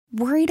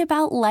Worried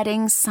about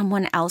letting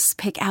someone else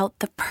pick out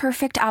the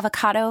perfect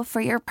avocado for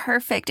your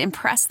perfect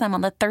impress them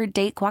on the third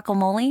date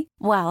guacamole?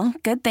 Well,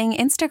 good thing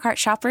Instacart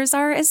shoppers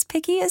are as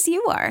picky as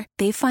you are.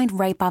 They find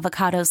ripe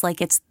avocados like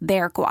it's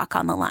their guac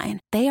on the line.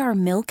 They are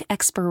milk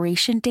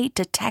expiration date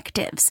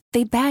detectives.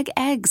 They bag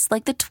eggs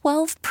like the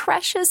 12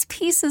 precious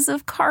pieces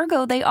of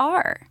cargo they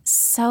are.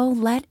 So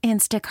let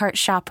Instacart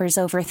shoppers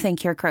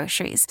overthink your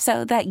groceries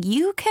so that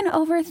you can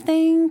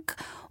overthink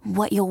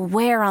what you'll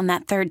wear on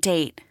that third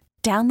date.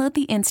 Download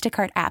the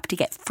Instacart app to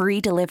get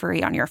free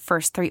delivery on your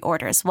first 3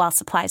 orders while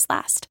supplies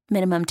last.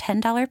 Minimum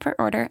 $10 per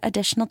order.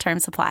 Additional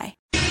terms apply.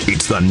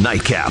 It's the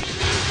Nightcap. Over,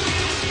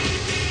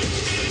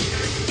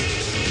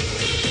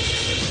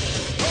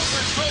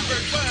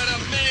 what a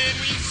man.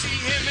 We see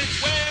him,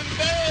 it's wham,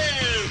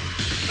 bam.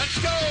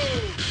 Let's go.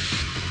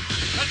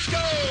 Let's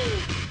go.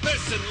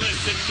 Listen,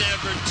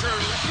 never turn.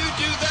 If you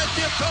do that,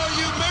 they'll call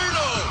you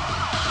Myrtle.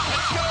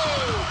 Let's go.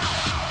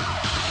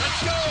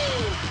 Let's go.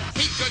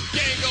 He could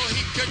dangle,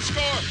 he could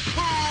score.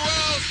 Who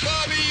else?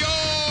 Bobby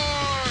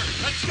Orr.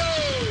 Let's go.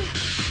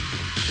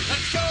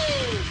 Let's go.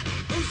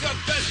 Who's the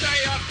best? I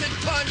often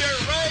ponder.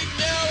 Right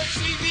now it's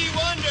Stevie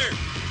Wonder.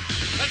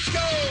 Let's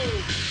go.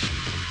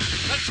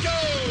 Let's go.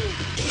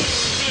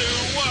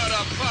 Blue, what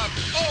a pop.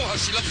 Oh, how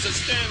she loves the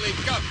Stanley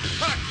Cup.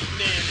 Hockey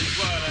man is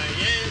what I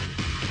am.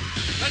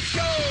 Let's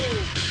go.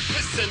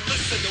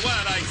 Listen to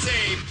what I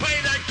say. Play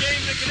that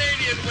game the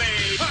Canadian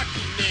way.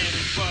 Hockey man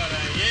is what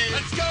I am.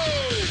 Let's go.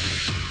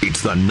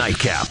 It's the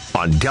Nightcap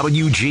on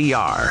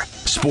WGR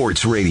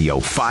Sports Radio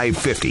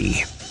 550.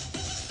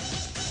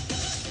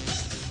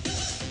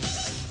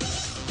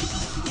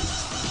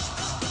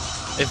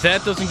 If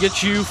that doesn't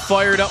get you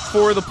fired up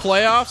for the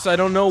playoffs, I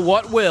don't know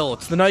what will.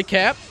 It's the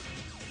Nightcap.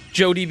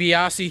 Joe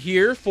DiBiase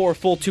here for a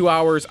full 2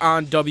 hours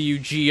on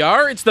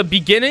WGR. It's the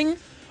beginning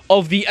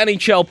of the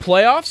NHL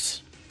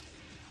playoffs.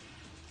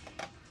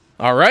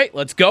 All right,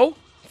 let's go.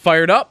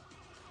 Fired up.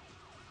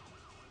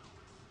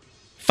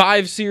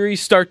 5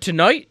 series start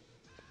tonight.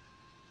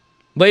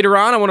 Later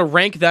on, I want to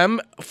rank them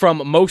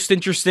from most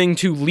interesting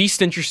to least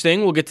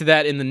interesting. We'll get to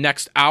that in the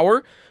next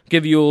hour.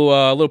 Give you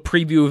a little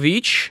preview of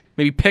each.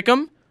 Maybe pick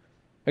them.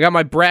 I got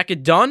my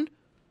bracket done.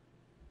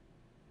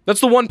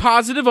 That's the one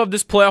positive of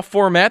this playoff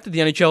format that the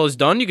NHL has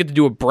done. You get to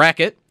do a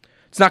bracket.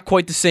 It's not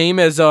quite the same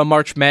as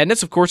March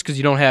Madness, of course, because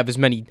you don't have as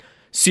many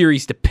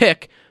series to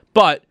pick,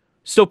 but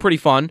still pretty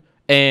fun.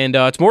 And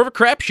it's more of a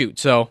crapshoot,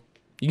 so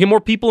you get more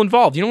people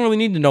involved. You don't really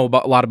need to know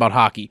a lot about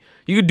hockey.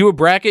 You could do a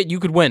bracket, you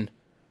could win.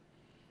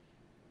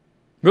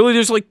 Really,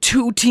 there's like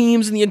 2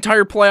 teams in the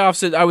entire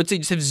playoffs that I would say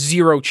just have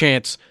zero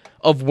chance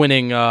of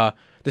winning the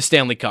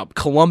Stanley Cup.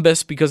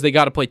 Columbus, because they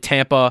got to play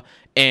Tampa,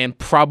 and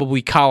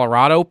probably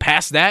Colorado.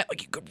 Past that,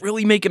 like, you could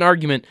really make an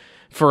argument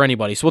for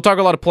anybody. So we'll talk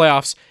a lot of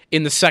playoffs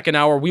in the second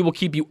hour. We will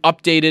keep you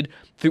updated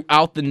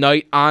throughout the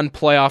night on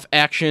playoff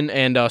action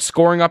and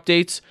scoring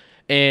updates.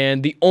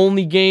 And the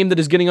only game that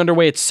is getting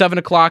underway at 7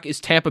 o'clock is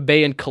Tampa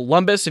Bay and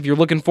Columbus. If you're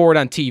looking for it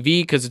on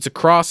TV, because it's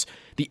across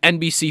the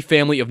NBC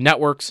family of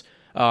networks,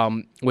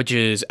 which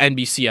is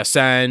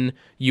NBCSN,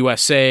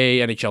 USA,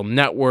 NHL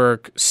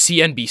Network,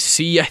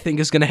 CNBC, I think,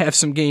 is going to have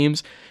some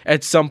games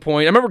at some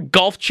point. I remember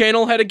Golf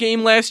Channel had a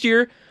game last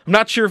year. I'm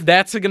not sure if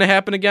that's going to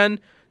happen again.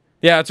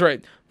 Yeah, that's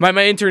right. My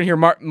intern here,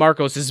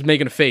 Marcos, is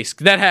making a face.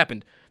 That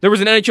happened. There was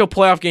an NHL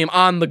playoff game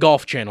on the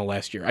Golf Channel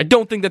last year. I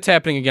don't think that's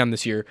happening again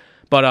this year,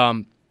 but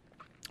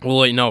we'll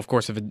let you know, of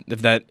course, if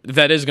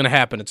that is going to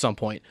happen at some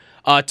point.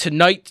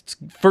 Tonight's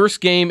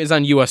first game is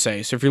on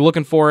USA, so if you're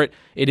looking for it,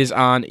 it is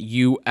on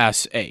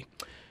USA.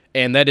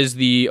 And that is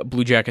the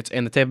Blue Jackets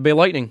and the Tampa Bay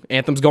Lightning.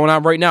 Anthem's going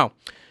on right now.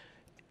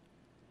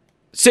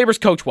 Sabres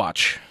Coach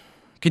Watch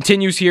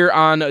continues here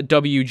on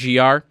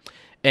WGR,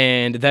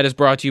 and that is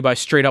brought to you by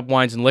Straight Up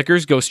Wines and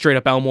Liquors. Go straight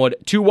up Elmwood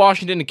to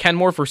Washington and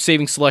Kenmore for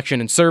saving selection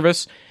and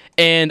service.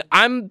 And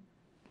I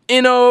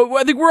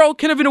think we're all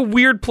kind of in a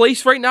weird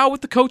place right now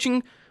with the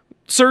coaching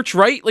search,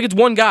 right? Like, it's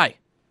one guy.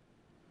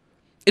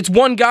 It's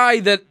one guy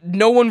that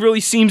no one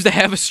really seems to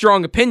have a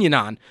strong opinion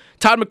on.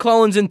 Todd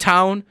McClellan's in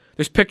town.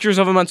 There's pictures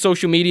of him on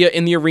social media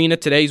in the arena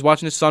today. He's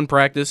watching his son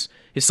practice.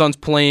 His son's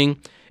playing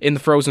in the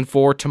Frozen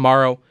Four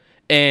tomorrow.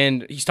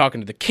 And he's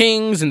talking to the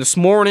Kings. And this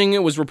morning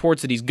it was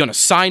reports that he's going to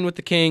sign with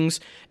the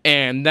Kings.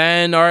 And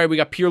then, all right, we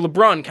got Pierre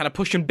LeBrun kind of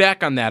pushing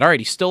back on that. All right,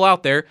 he's still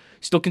out there.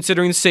 Still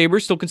considering the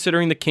Sabres. Still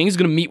considering the Kings. He's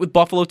going to meet with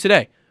Buffalo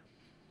today.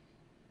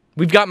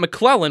 We've got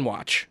McClellan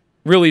watch.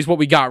 Really is what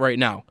we got right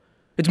now.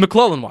 It's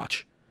McClellan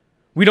watch.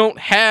 We don't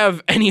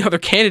have any other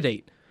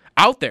candidate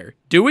out there,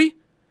 do we?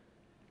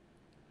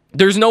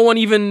 There's no one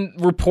even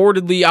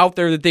reportedly out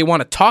there that they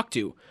want to talk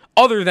to,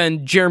 other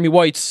than Jeremy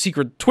White's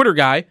secret Twitter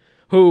guy,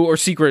 or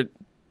secret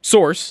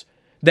source,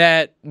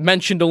 that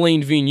mentioned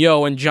Alain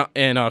Vigneault and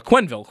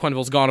Quenneville.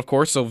 Quenneville's gone, of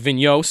course, so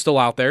Vigneault's still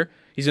out there.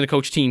 He's going to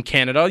coach Team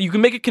Canada. You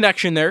can make a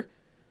connection there.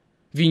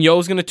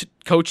 Vigneault's going to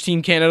coach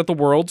Team Canada at the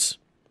Worlds,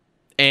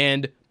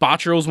 and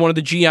Botcherill's one of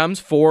the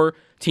GMs for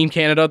Team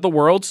Canada at the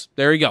Worlds.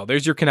 There you go.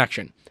 There's your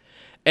connection.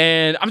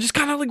 And I'm just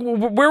kind of like,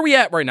 where are we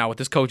at right now with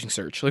this coaching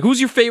search? Like, who's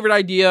your favorite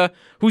idea?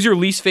 Who's your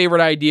least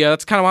favorite idea?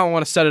 That's kind of how I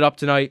want to set it up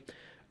tonight.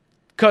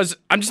 because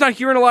I'm just not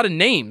hearing a lot of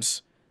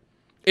names.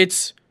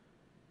 It's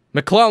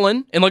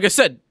McClellan, and like I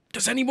said,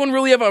 does anyone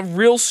really have a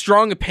real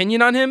strong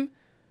opinion on him?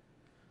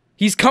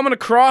 He's coming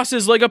across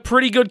as like a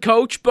pretty good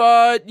coach,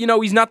 but,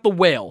 he's not the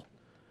whale.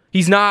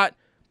 He's not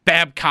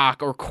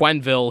Babcock or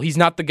Quenneville. He's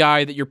not the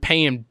guy that you're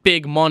paying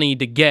big money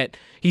to get.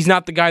 He's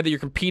not the guy that you're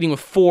competing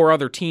with 4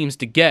 other teams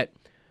to get.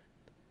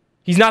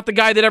 He's not the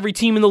guy that every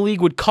team in the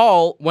league would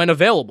call when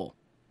available.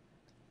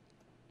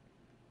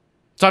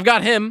 So I've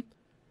got him.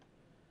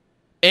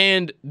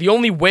 And the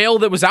only whale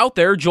that was out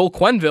there, Joel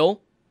Quenneville,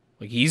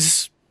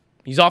 he's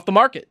off the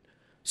market.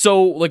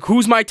 So,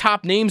 who's my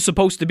top name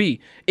supposed to be?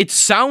 It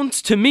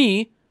sounds to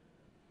me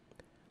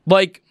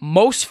like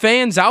most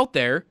fans out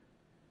there,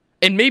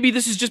 and maybe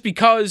this is just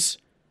because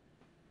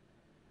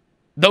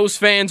those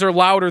fans are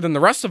louder than the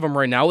rest of them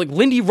right now,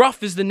 Lindy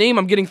Ruff is the name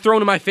I'm getting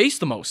thrown in my face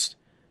the most.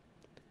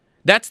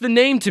 That's the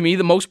name to me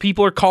that most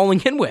people are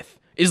calling in with,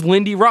 is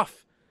Lindy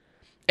Ruff.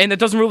 And that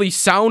doesn't really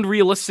sound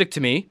realistic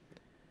to me.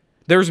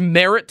 There's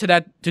merit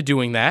to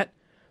doing that,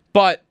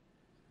 but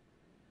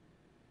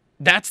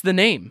that's the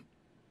name.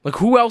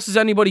 Who else is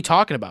anybody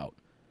talking about?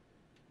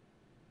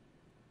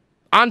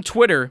 On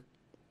Twitter,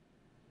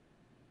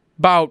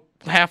 about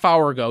half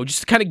hour ago,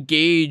 just to kind of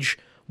gauge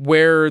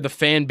where the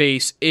fan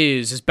base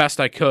is as best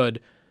I could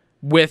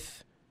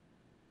with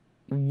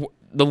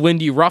the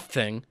Lindy Ruff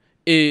thing,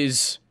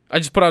 is I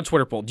just put out a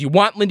Twitter poll. Do you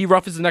want Lindy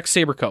Ruff as the next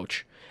Sabre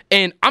coach?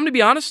 And I'm going to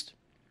be honest,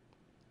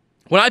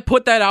 when I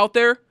put that out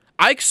there,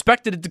 I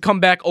expected it to come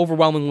back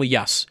overwhelmingly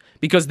yes,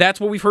 because that's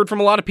what we've heard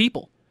from a lot of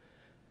people.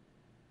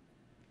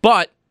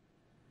 But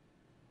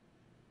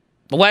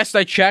the last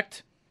I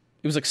checked,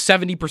 it was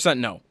 70%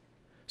 no.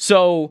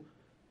 So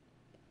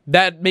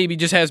that maybe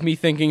just has me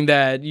thinking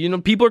that,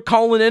 people are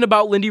calling in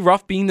about Lindy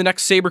Ruff being the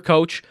next Sabre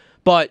coach,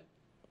 but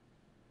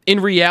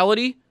in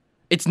reality,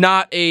 it's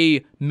not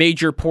a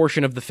major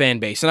portion of the fan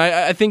base. And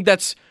I think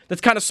that's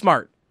kind of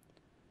smart.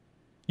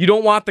 You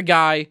don't want the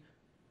guy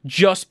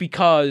just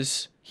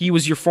because he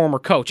was your former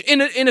coach.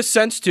 In a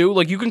sense, too,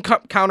 you can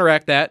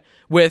counteract that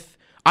with,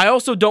 I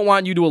also don't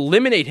want you to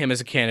eliminate him as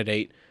a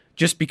candidate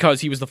just because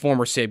he was the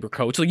former Sabre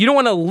coach. You don't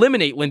want to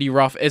eliminate Lindy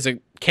Ruff as a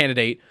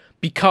candidate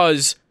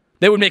because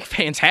that would make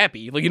fans happy.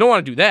 You don't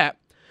want to do that.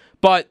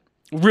 But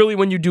really,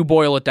 when you do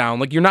boil it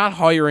down, you're not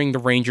hiring the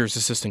Rangers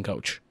assistant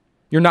coach.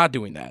 You're not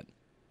doing that.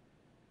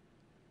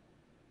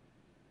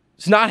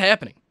 It's not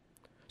happening.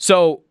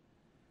 So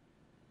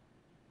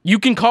you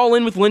can call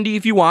in with Lindy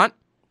if you want,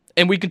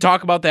 and we can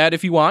talk about that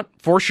if you want,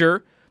 for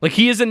sure.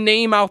 He is a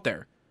name out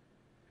there.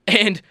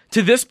 And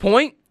to this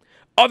point,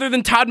 other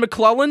than Todd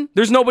McClellan,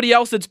 there's nobody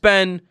else that's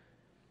been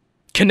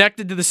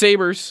connected to the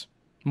Sabres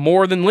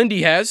more than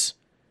Lindy has,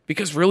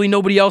 because really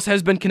nobody else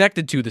has been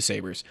connected to the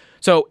Sabres.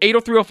 So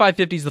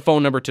 803-0550 is the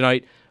phone number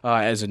tonight,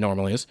 as it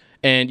normally is.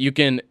 And you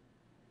can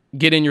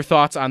get in your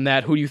thoughts on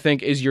that. Who do you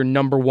think is your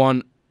number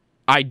one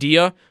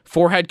idea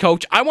for head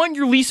coach? I want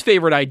your least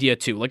favorite idea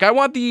too. I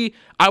want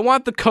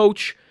the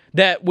coach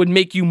that would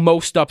make you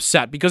most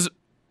upset, because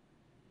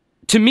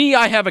to me,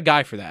 I have a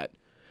guy for that.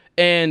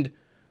 And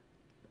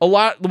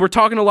we're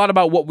talking a lot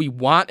about what we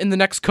want in the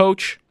next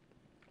coach.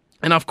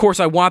 And of course,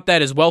 I want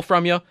that as well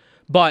from you.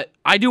 But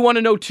I do want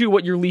to know, too,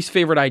 what your least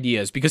favorite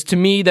idea is. Because to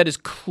me, that is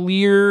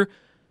clear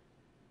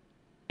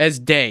as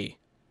day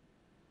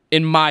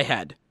in my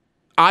head.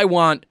 I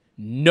want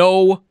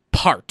no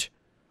part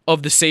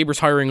of the Sabres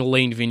hiring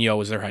Alain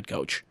Vigneault as their head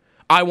coach.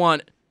 I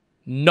want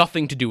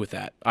nothing to do with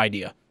that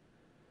idea.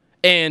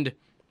 And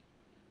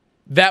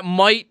that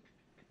might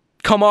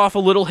come off a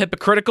little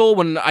hypocritical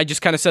when I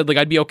just kind of said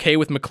I'd be okay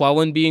with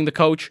McClellan being the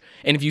coach.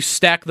 And if you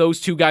stack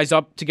those two guys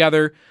up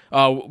together,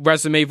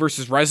 resume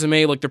versus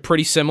resume, they're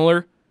pretty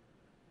similar.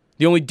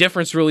 The only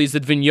difference really is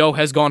that Vigneault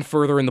has gone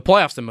further in the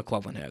playoffs than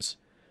McClellan has.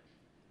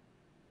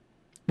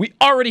 We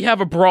already have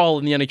a brawl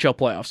in the NHL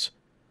playoffs.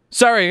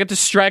 Sorry, I got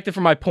distracted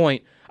from my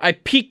point. I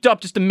peeked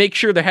up just to make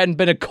sure there hadn't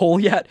been a goal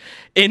yet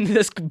in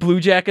this Blue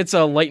Jackets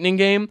Lightning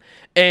game,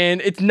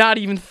 and it's not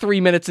even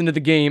 3 minutes into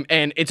the game,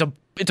 and it's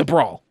a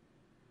brawl.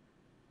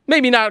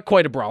 Maybe not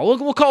quite a brawl.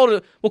 We'll call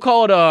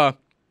it a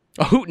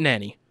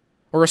hootenanny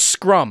or a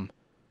scrum,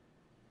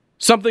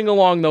 something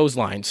along those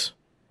lines.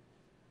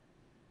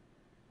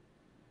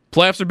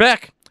 Playoffs are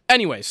back.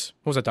 Anyways,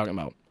 what was I talking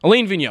about?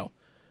 Alain Vigneault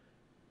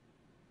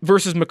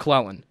versus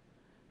McClellan.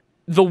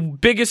 The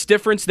biggest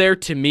difference there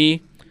to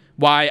me,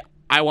 why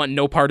I want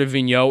no part of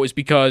Vigneault, is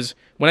because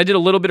when I did a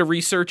little bit of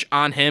research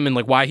on him and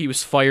why he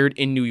was fired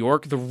in New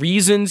York, the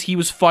reasons he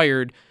was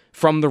fired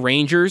from the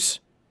Rangers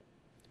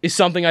is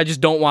something I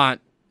just don't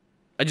want.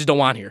 I just don't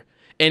want here.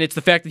 And it's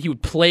the fact that he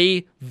would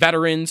play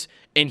veterans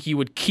and he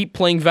would keep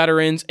playing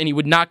veterans and he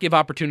would not give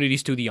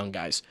opportunities to the young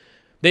guys.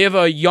 They have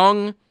a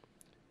young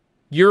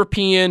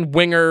European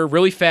winger,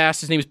 really fast.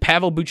 His name is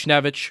Pavel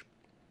Buchnevich.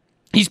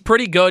 He's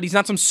pretty good. He's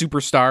not some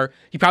superstar.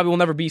 He probably will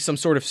never be some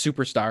sort of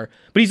superstar,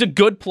 but he's a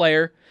good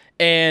player.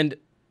 And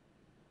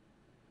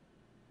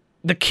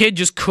the kid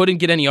just couldn't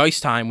get any ice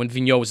time when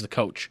Vigneault was the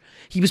coach.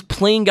 He was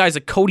playing guys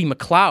like Cody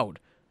McLeod,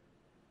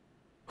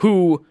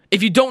 who,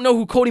 if you don't know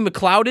who Cody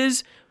McLeod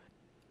is,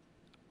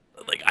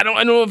 I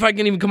don't know if I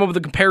can even come up with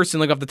a comparison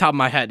like off the top of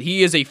my head.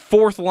 He is a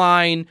fourth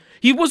line.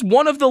 He was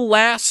one of the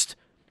last.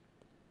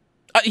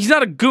 He's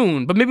not a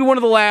goon, but maybe one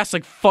of the last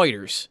like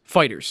fighters.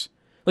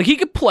 Like he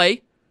could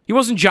play. He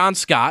wasn't John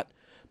Scott,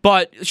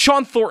 but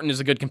Sean Thornton is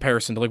a good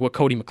comparison to like what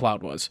Cody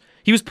McLeod was.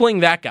 He was playing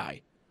that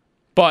guy,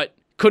 but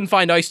couldn't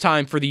find ice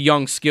time for the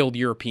young, skilled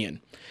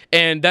European.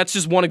 And that's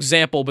just one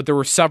example, but there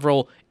were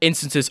several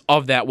instances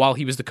of that while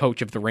he was the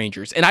coach of the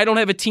Rangers. And I don't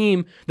have a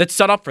team that's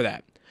set up for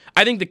that.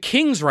 I think the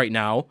Kings right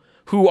now,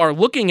 who are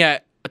looking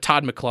at a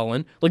Todd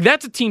McClellan, like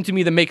that's a team to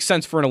me that makes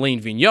sense for an Alain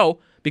Vigneault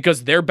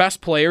because their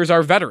best players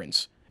are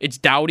veterans. It's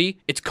Doughty,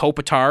 it's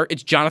Kopitar,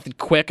 it's Jonathan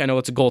Quick. I know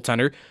it's a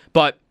goaltender,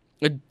 but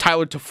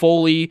Tyler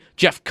Toffoli,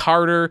 Jeff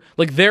Carter,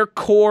 like their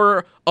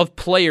core of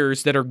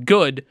players that are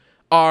good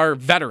are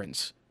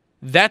veterans.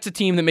 That's a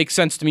team that makes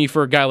sense to me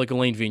for a guy like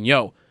Alain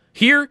Vigneault.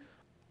 Here,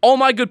 all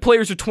my good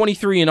players are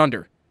 23 and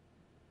under.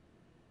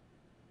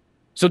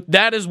 So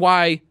that is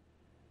why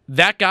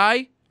that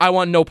guy, I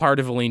want no part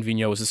of Alain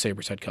Vigneault as the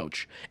Sabres head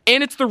coach.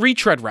 And it's the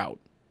retread route.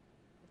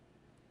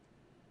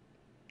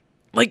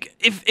 Like,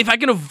 if I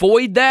can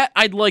avoid that,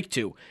 I'd like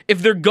to.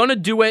 If they're going to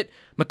do it,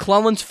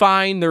 McClellan's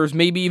fine. There's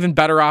maybe even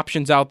better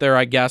options out there,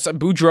 I guess.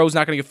 Boudreau's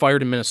not going to get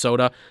fired in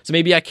Minnesota, so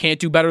maybe I can't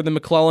do better than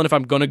McClellan if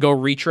I'm going to go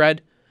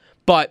retread.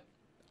 But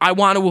I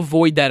want to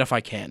avoid that if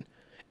I can.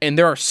 And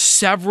there are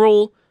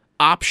several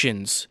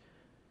options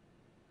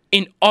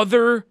in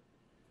other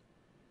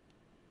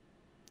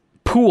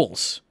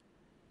pools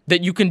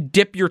that you can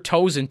dip your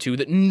toes into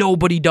that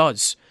nobody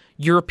does.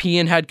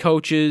 European head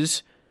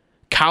coaches,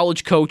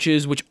 college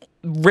coaches, which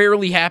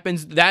rarely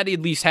happens. That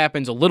at least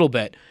happens a little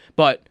bit.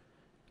 But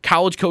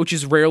college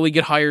coaches rarely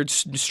get hired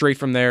straight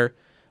from there.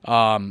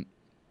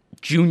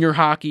 Junior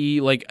hockey,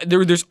 like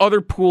there's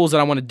other pools that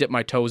I want to dip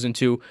my toes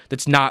into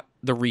that's not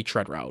the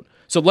retread route.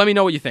 So let me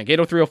know what you think.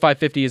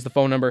 803-0550 is the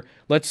phone number.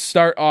 Let's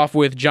start off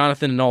with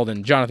Jonathan and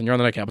Alden. Jonathan, you're on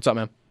the Nightcap. What's up,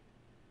 man?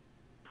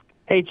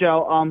 Hey,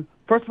 Joe.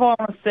 First of all,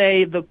 I want to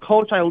say the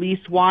coach I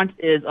least want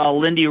is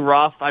Lindy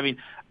Ruff. I mean,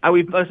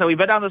 we've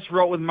been down this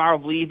road with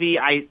Marv Levy.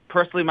 I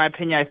personally, in my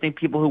opinion, I think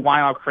people who want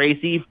him are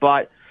crazy.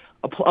 But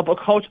a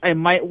coach I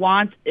might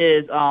want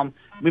is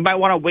we might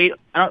want to wait.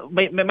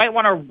 We might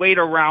want to wait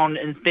around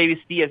and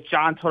maybe see if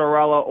John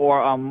Tortorella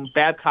or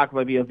Babcock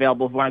might be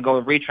available if we want to go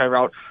the retry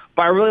route.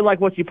 But I really like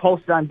what you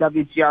posted on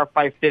WGR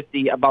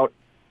 550 about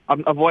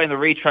avoiding the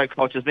retry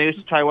coaches. Maybe we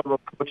should try one of those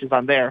coaches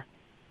on there.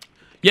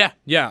 Yeah,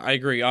 I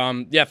agree.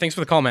 Yeah, thanks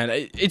for the call, man.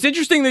 It's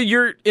interesting that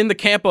you're in the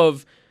camp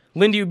of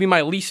Lindy would be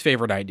my least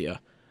favorite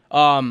idea.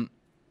 I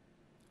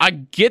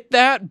get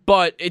that,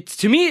 but it's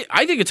to me,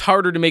 I think it's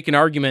harder to make an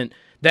argument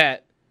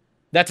that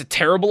that's a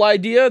terrible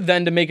idea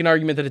than to make an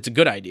argument that it's a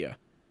good idea.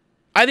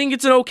 I think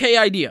it's an okay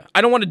idea.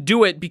 I don't want to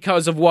do it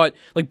because of what,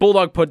 like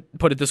Bulldog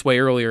put it this way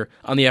earlier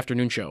on the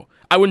afternoon show.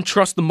 I wouldn't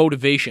trust the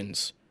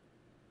motivations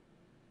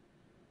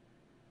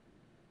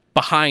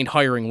behind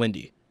hiring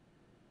Lindy.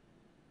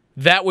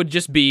 That would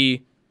just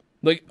be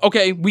like,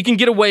 okay, we can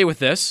get away with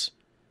this.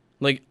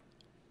 Like,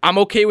 I'm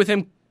okay with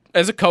him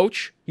as a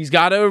coach. He's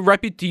got a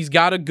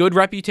good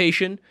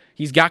reputation.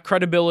 He's got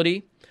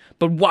credibility.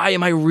 But why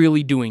am I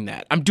really doing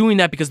that? I'm doing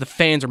that because the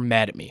fans are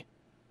mad at me.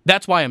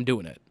 That's why I'm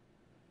doing it.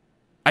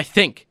 I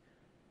think.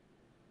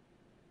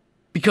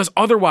 Because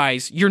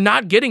otherwise, you're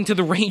not getting to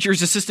the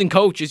Rangers assistant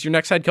coach as your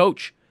next head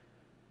coach.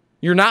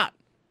 You're not.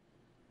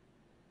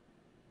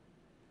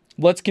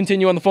 Let's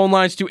continue on the phone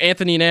lines to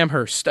Anthony in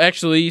Amherst.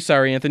 Actually,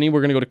 sorry, Anthony,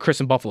 we're going to go to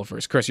Chris in Buffalo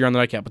first. Chris, you're on the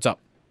Nightcap. What's up?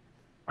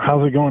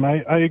 How's it going?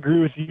 I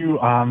agree with you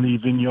on the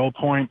Vigneault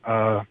point.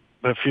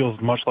 That feels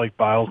much like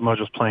Bilesma,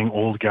 just playing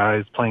old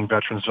guys, playing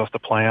veterans just to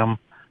play them.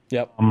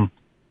 Yep.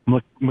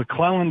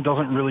 McClellan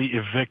doesn't really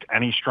evict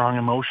any strong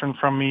emotion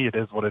from me. It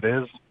is what it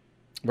is.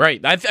 Right.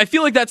 I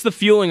feel like that's the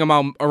feeling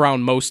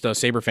around most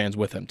Sabre fans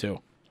with him,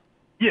 too.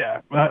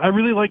 Yeah. I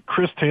really like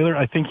Chris Taylor.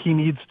 I think he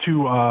needs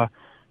to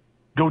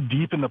go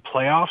deep in the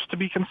playoffs to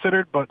be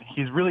considered, but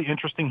he's really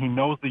interesting. He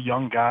knows the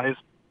young guys.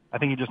 I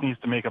think he just needs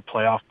to make a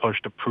playoff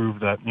push to prove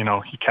that,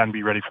 he can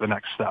be ready for the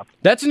next step.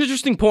 That's an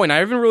interesting point. I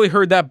haven't really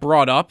heard that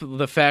brought up,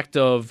 the fact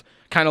of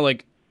kind of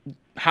like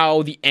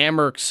how the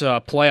Amerks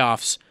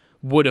playoffs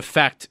would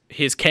affect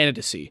his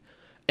candidacy.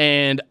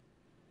 And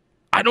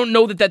I don't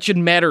know that should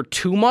matter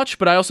too much,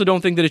 but I also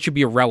don't think that it should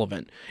be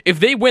irrelevant. If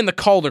they win the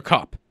Calder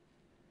Cup,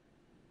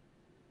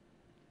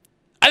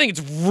 I think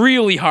it's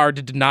really hard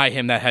to deny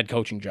him that head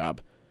coaching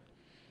job.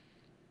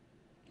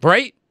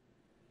 Right?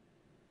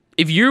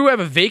 If you have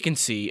a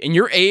vacancy and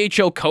your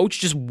AHL coach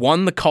just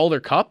won the Calder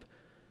Cup,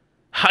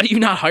 how do you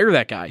not hire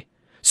that guy?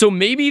 So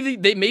maybe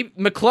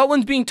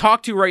McClellan's being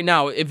talked to right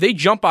now. If they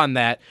jump on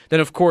that, then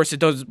of course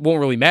it won't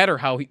really matter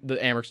how the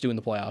Amerks do in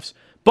the playoffs.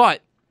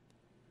 But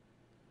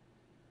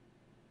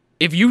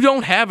if you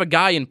don't have a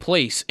guy in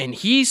place and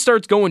he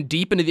starts going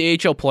deep into the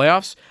AHL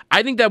playoffs,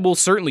 I think that will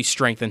certainly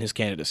strengthen his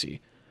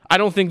candidacy. I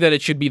don't think that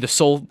it should be the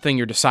sole thing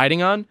you're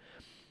deciding on.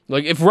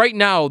 Like, if right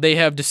now they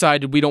have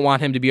decided we don't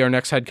want him to be our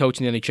next head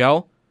coach in the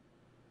NHL,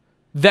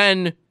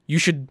 then you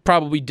should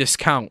probably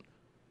discount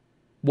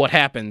what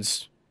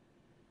happens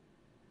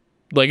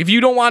Like, if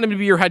you don't want him to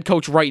be your head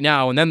coach right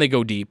now and then they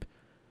go deep,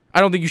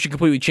 I don't think you should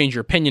completely change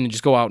your opinion and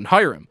just go out and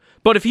hire him.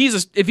 But if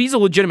he's a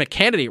legitimate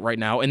candidate right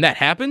now and that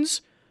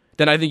happens,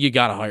 then I think you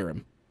got to hire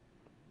him.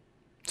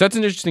 So that's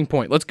an interesting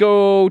point. Let's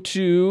go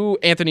to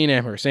Anthony in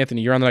Amherst.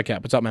 Anthony, you're on the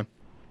Nightcap. What's up, man?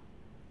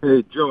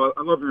 Hey, Joe,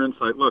 I love your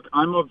insight. Look,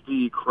 I'm of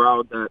the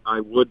crowd that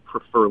I would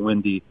prefer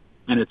Lindy,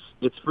 and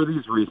it's for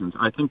these reasons.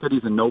 I think that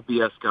he's a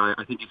no-BS guy.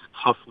 I think he's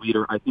a tough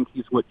leader. I think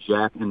he's what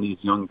Jack and these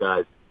young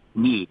guys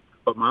need.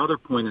 But my other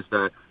point is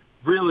that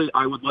really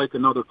I would like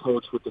another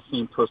coach with the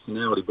same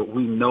personality, but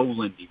we know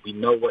Lindy. We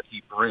know what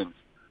he brings.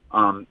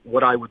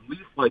 What I would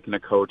least like in a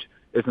coach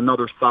is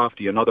another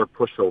softie, another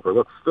pushover.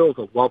 Look, Phil's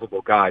a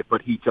lovable guy,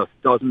 but he just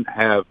doesn't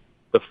have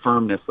the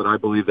firmness that I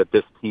believe that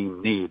this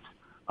team needs.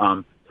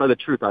 To tell the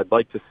truth, I'd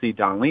like to see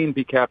Darlene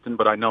be captain,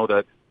 but I know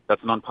that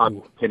that's an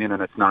unpopular opinion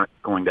and it's not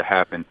going to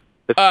happen.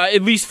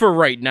 At least for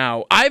right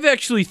now. I've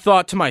actually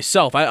thought to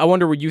myself, I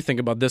wonder what you think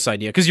about this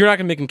idea, because you're not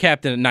going to make him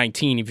captain at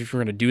 19 if you're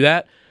going to do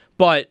that,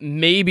 but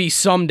maybe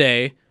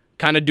someday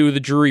kind of do the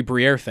Drury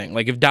Briere thing.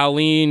 Like if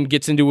Darlene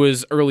gets into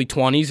his early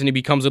 20s and he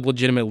becomes a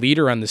legitimate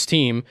leader on this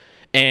team,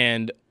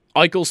 and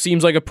Eichel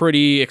seems like a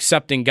pretty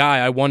accepting guy,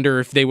 I wonder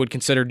if they would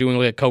consider doing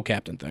like a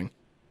co-captain thing.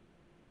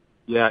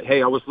 Yeah,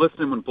 hey, I was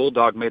listening when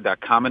Bulldog made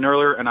that comment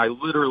earlier, and I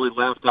literally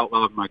laughed out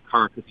loud in my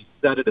car because he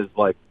said it as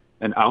like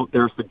an out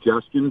there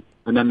suggestion,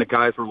 and then the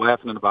guys were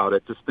laughing about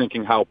it, just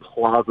thinking how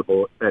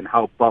plausible and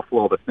how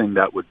Buffalo the thing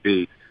that would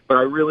be. But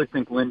I really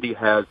think Lindy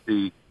has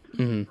the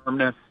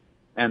firmness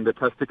and the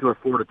testicular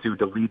fortitude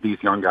to lead these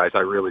young guys. I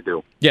really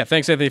do. Yeah,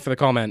 thanks, Anthony, for the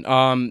comment.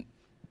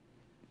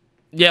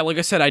 Yeah, like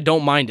I said, I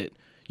don't mind it.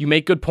 You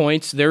make good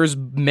points. There's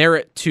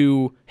merit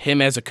to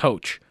him as a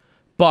coach.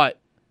 But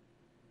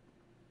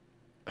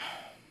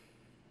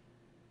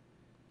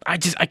I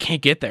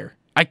can't get there.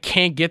 I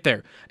can't get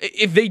there.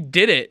 If they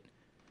did it,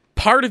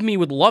 part of me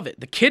would love it.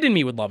 The kid in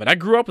me would love it. I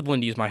grew up with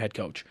Lindy as my head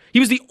coach. He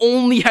was the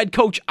only head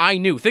coach I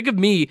knew. Think of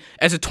me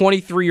as a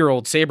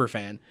 23-year-old Sabre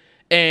fan.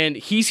 And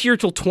he's here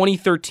till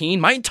 2013.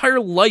 My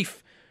entire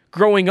life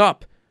growing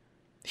up,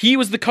 he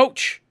was the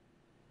coach.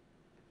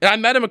 And I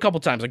met him a couple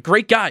times. A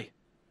great guy.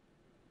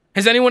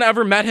 Has anyone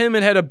ever met him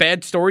and had a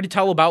bad story to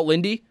tell about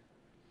Lindy?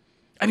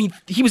 I mean,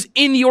 he was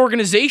in the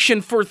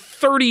organization for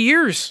 30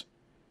 years.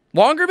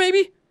 Longer,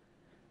 maybe?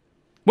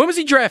 When was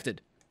he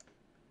drafted?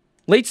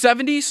 Late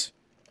 70s?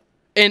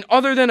 And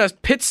other than a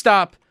pit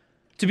stop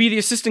to be the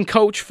assistant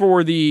coach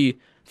for the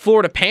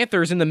Florida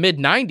Panthers in the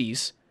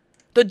mid-90s,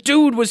 the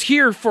dude was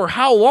here for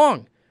how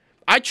long?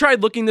 I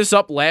tried looking this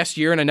up last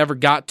year and I never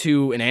got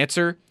to an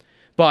answer,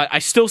 but I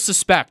still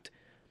suspect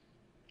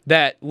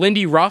that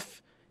Lindy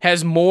Ruff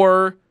has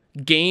more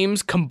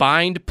games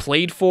combined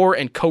played for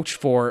and coached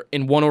for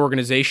in one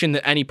organization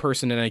than any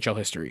person in NHL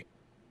history.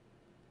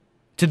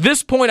 To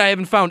this point, I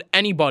haven't found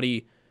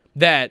anybody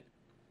that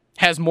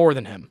has more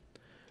than him.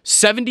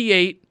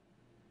 78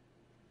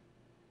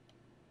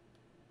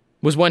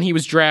 was when he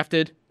was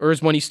drafted, or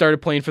is when he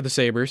started playing for the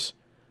Sabres.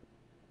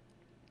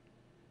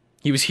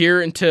 He was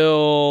here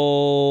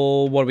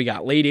until, what do we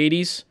got, late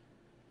 80s?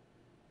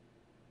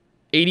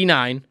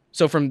 89.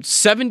 So from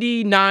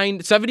 79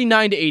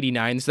 to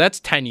 89, so that's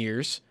 10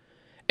 years.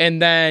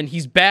 And then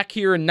he's back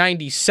here in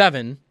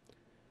 97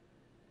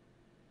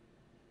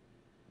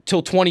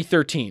 till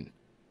 2013.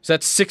 So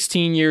that's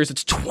 16 years.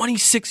 It's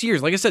 26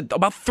 years. Like I said,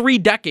 about 3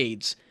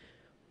 decades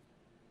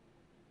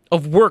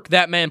of work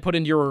that man put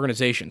into your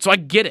organization. So I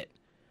get it.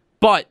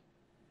 But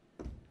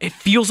it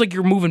feels like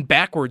you're moving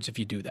backwards if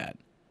you do that.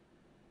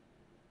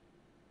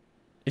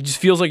 It just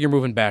feels like you're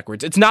moving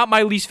backwards. It's not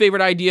my least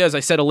favorite idea. As I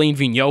said, Alain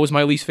Vigneault is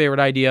my least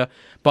favorite idea,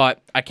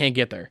 but I can't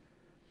get there.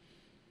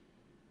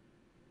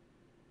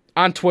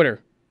 On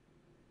Twitter,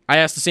 I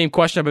asked the same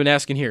question I've been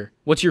asking here.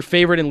 What's your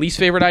favorite and least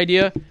favorite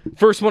idea?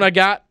 First one I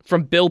got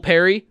from Bill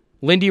Perry,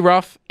 Lindy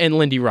Ruff, and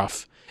Lindy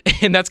Ruff.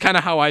 And that's kind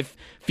of how I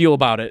feel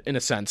about it, in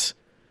a sense.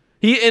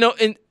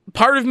 And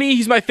part of me,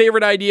 he's my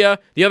favorite idea.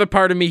 The other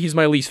part of me, he's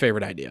my least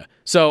favorite idea.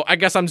 So I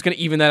guess I'm just going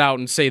to even that out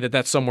and say that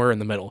that's somewhere in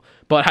the middle.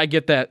 But I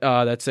get that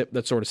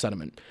that sort of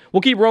sentiment.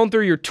 We'll keep rolling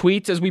through your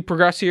tweets as we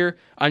progress here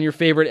on your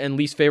favorite and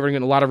least favorite. I'm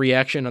getting a lot of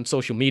reaction on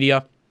social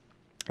media.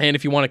 And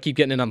if you want to keep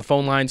getting in on the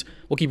phone lines,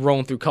 we'll keep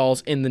rolling through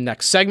calls in the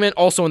next segment.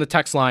 Also in the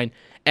text line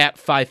at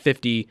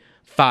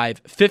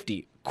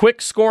 550-550.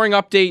 Quick scoring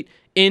update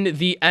in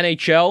the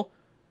NHL.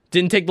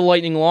 Didn't take the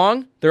Lightning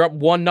long. They're up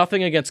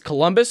 1-0 against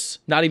Columbus.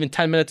 Not even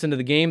 10 minutes into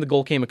the game. The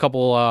goal came a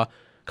couple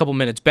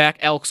minutes back.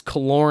 Alex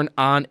Killorn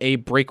on a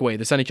breakaway.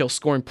 This NHL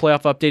scoring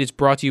playoff update is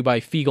brought to you by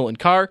Fiegel and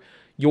Carr,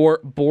 your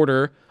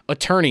border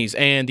attorneys.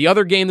 And the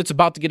other game that's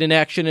about to get in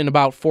action in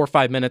about 4 or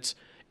 5 minutes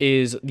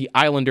is the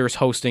Islanders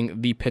hosting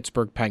the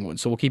Pittsburgh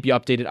Penguins. So we'll keep you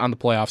updated on the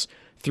playoffs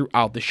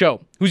throughout the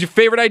show. Who's your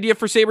favorite idea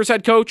for Sabres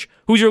head coach?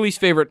 Who's your least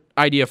favorite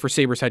idea for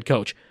Sabres head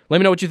coach? Let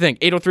me know what you think.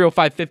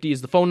 803-0550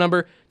 is the phone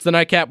number. It's the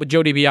Nightcap with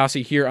Joe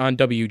DiBiase here on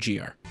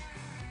WGR.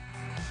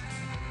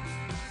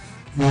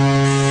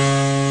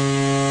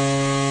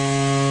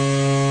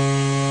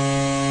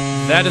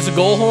 That is a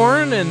goal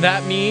horn, and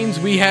that means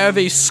we have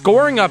a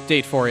scoring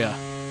update for you.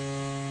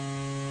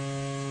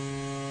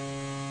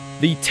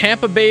 The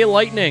Tampa Bay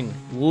Lightning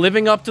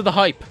living up to the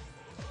hype.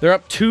 They're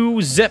up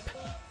 2-0.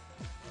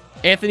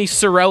 Anthony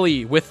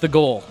Cirelli with the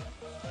goal.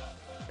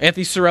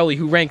 Anthony Cirelli,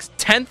 who ranks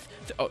 10th.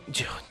 Oh,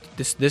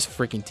 this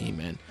freaking team,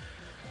 man.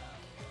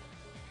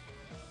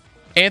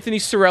 Anthony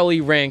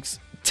Cirelli ranks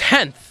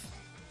 10th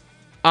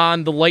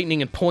on the Lightning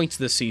in points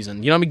this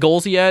season. You know how many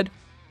goals he had?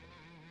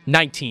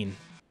 19.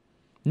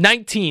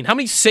 19. How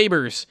many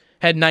Sabres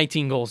had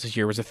 19 goals this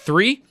year? Was it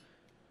 3?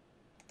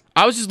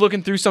 I was just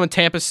looking through some of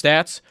Tampa's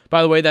stats.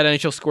 By the way, that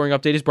NHL scoring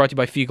update is brought to you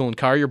by Fiegel and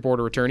Carr, your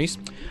border attorneys.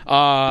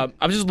 I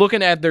was just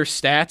looking at their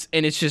stats,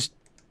 and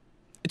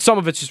some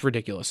of it's just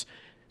ridiculous.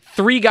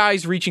 3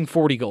 guys reaching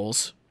 40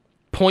 goals.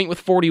 Point with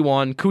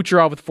 41,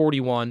 Kucherov with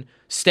 41,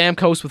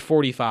 Stamkos with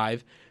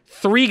 45.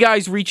 3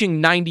 guys reaching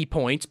 90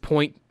 points.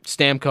 Point,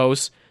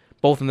 Stamkos,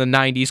 both in the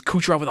 90s.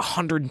 Kucherov with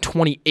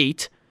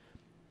 128.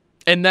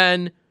 And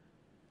then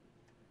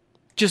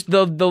just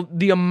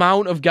the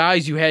amount of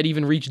guys you had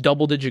even reach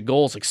double-digit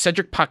goals. Like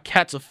Cedric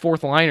Paquette's a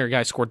fourth liner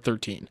guy scored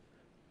 13.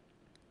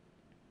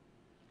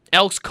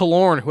 Alex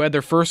Killorn, who had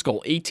their first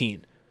goal,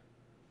 18.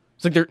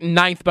 It's like their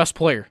 9th best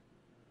player.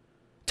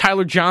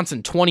 Tyler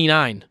Johnson,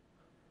 29.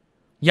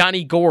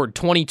 Yanni Gourde,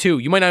 22.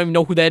 You might not even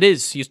know who that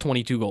is. He has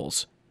 22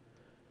 goals.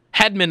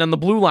 Hedman on the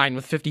blue line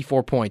with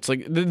 54 points.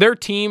 Like their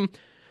team,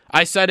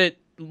 I said it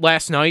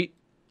last night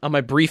on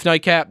my brief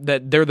nightcap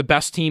that they're the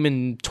best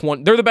team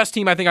they're the best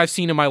team I think I've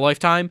seen in my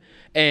lifetime.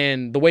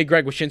 And the way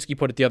Greg Wyshynski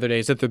put it the other day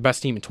is that they're the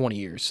best team in 20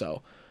 years.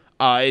 So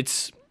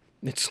it's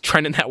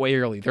trending that way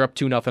early. They're up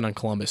 2-0 on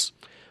Columbus,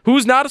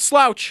 who's not a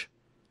slouch.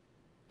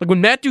 Like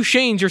when Matt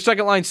Duchene's your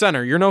second line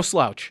center, you're no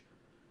slouch.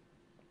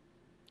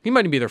 He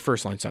might even be their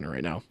first line center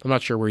right now. I'm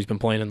not sure where he's been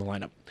playing in the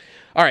lineup.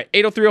 All right,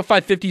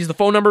 803-0550 is the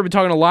phone number. We've been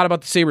talking a lot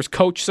about the Sabres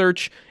coach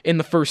search in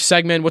the first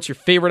segment. What's your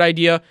favorite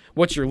idea?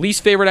 What's your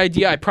least favorite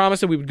idea? I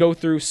promised that we would go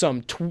through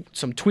some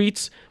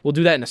tweets. We'll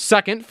do that in a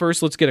second.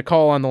 First, let's get a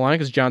call on the line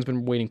because John's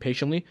been waiting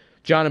patiently.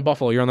 John in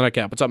Buffalo, you're on the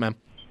Nightcap. What's up, man?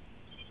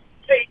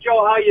 Hey,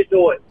 Joe, how you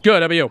doing?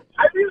 Good, how about you?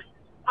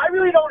 I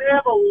really don't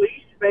have a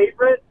least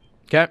favorite.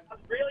 Okay. I'm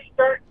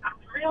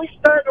really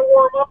starting to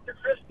warm up to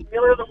Chris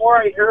Miller the more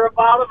I hear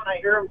about him and I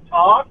hear him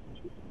talk.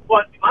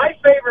 But my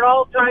favorite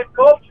all-time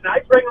coach, and I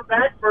bring him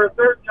back for a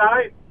third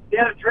time, he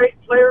had to trade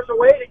players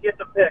away to get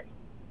the pick.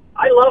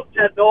 I love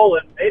Ted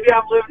Nolan. Maybe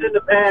I'm living in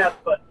the past,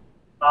 but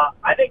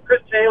I think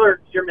Chris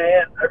Taylor's your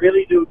man. I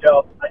really do,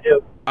 Joe. I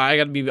do. I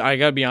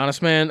gotta be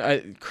honest,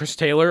 man. Chris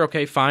Taylor,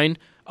 okay, fine.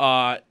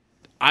 I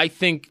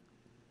think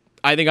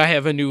I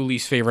have a new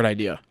least favorite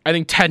idea. I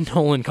think Ted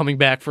Nolan coming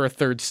back for a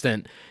third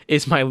stint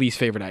is my least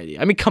favorite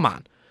idea. I mean, come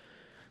on.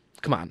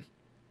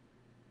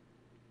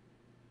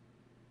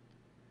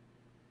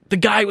 The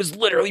guy was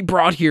literally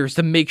brought here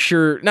to make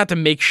sure, not to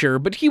make sure,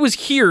 but he was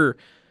here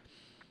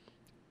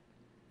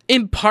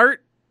in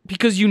part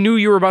because you knew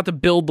you were about to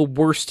build the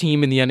worst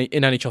team in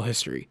NHL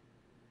history.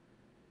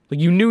 Like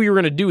you knew you were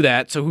going to do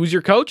that. So who's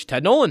your coach?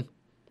 Ted Nolan.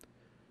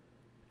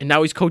 And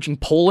now he's coaching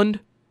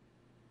Poland.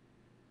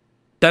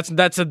 That's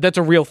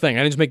a real thing. I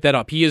didn't just make that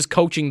up. He is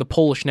coaching the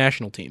Polish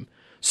national team.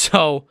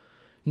 So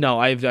no,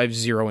 I have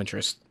zero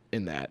interest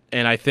in that.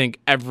 And I think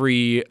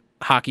every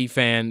hockey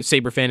fan,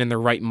 Sabre fan in their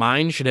right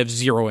mind should have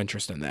zero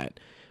interest in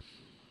that.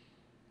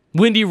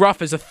 Lindy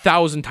Ruff is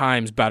 1,000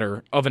 times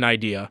better of an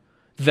idea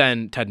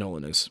than Ted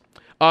Nolan is.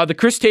 The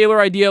Chris Taylor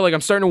idea, like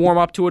I'm starting to warm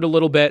up to it a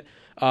little bit.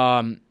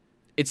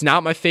 It's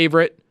not my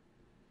favorite.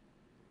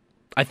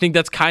 I think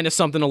that's kind of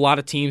something a lot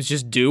of teams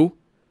just do.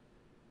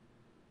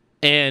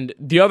 And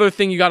the other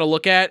thing you got to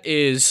look at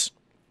is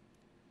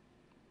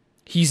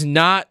he's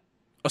not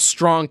a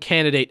strong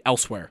candidate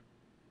elsewhere.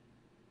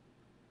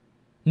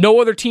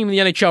 No other team in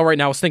the NHL right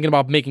now is thinking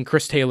about making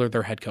Chris Taylor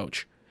their head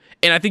coach.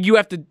 And I think you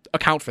have to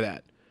account for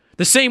that.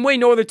 The same way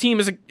no other team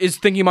is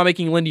thinking about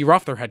making Lindy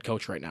Ruff their head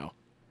coach right now.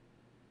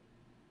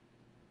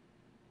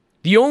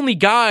 The only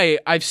guy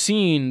I've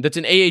seen that's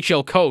an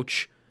AHL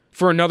coach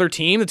for another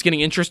team that's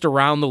getting interest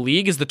around the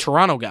league is the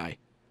Toronto guy,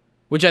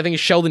 which I think is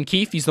Sheldon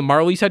Keefe. He's the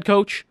Marlies head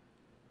coach.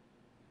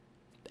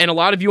 And a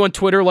lot of you on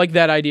Twitter like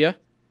that idea.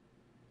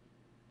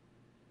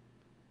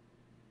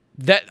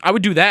 That I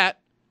would do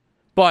that,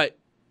 but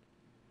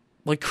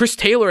like Chris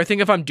Taylor, I think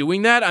if I'm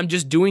doing that, I'm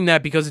just doing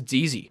that because it's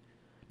easy.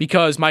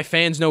 Because my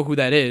fans know who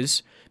that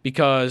is.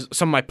 Because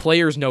some of my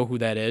players know who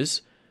that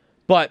is.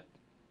 But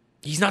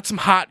he's not some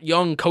hot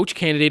young coach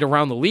candidate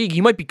around the league.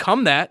 He might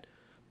become that.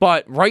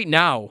 But right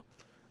now,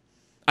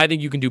 I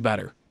think you can do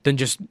better than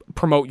just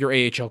promote your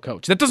AHL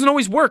coach. That doesn't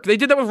always work. They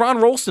did that with Ron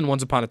Rolston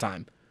once upon a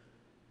time.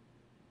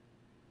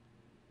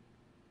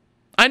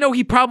 I know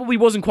he probably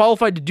wasn't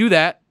qualified to do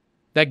that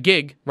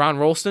gig, Ron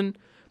Rolston.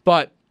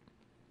 But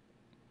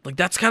like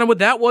that's kind of what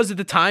that was at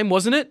the time,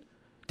 wasn't it?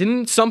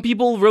 Didn't some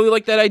people really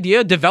like that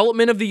idea?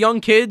 Development of the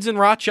young kids in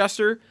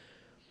Rochester,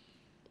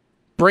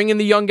 bringing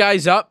the young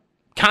guys up,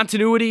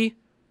 continuity,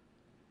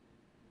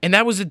 and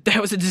that was a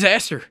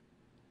disaster.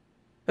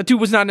 That dude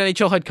was not an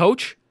NHL head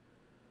coach.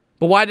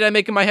 But why did I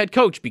make him my head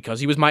coach? Because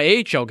he was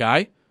my AHL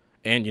guy,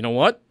 and you know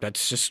what?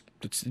 It's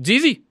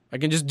easy. I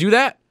can just do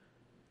that.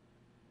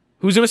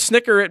 Who's going to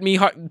snicker at me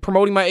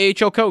promoting my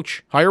AHL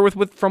coach? Hire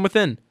from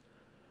within.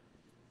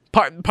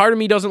 Part of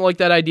me doesn't like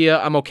that idea.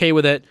 I'm okay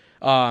with it.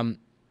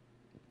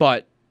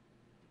 But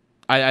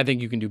I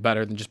think you can do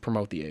better than just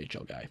promote the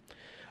AHL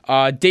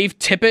guy. Dave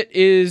Tippett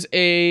is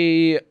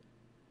a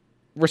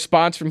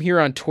response from here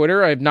on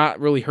Twitter. I have not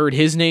really heard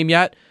his name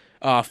yet.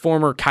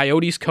 Former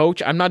Coyotes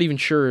coach. I'm not even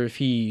sure if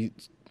he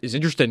is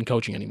interested in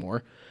coaching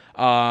anymore.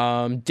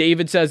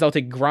 David says, I'll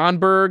take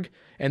Gronberg,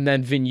 and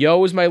then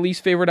Vigneault is my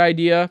least favorite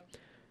idea.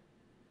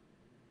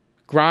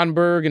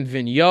 Gronberg and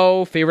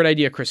Vigneault. Favorite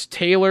idea, Chris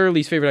Taylor.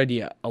 Least favorite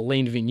idea,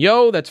 Alain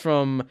Vigneault. That's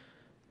from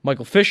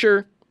Michael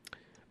Fisher.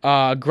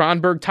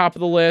 Gronberg, top of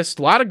the list.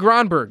 A lot of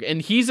Gronberg,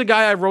 and he's a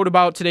guy I wrote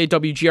about today,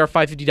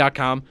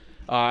 WGR550.com.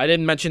 I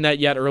didn't mention that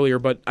yet earlier,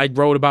 but I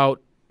wrote about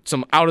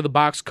some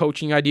out-of-the-box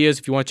coaching ideas.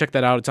 If you want to check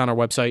that out, it's on our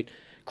website.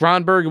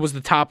 Gronberg was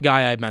the top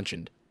guy I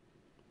mentioned.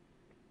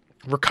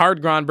 Rikard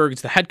Gronberg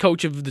is the head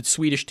coach of the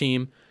Swedish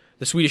team,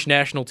 the Swedish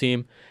national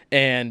team,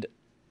 and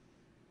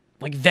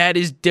that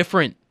is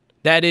different.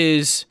 That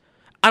is,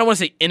 I don't want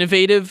to say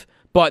innovative,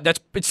 but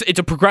it's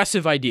a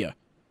progressive idea.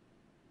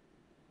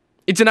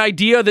 It's an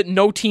idea that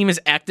no team has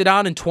acted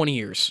on in 20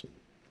 years.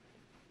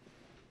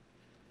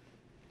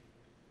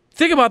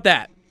 Think about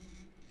that.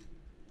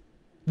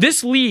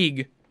 This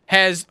league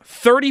has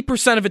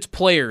 30% of its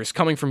players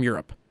coming from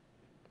Europe.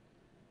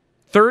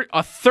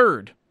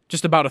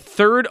 Just about a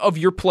third of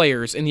your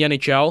players in the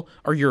NHL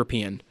are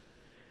European.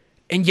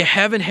 And you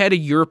haven't had a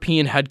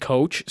European head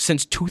coach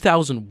since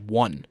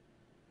 2001.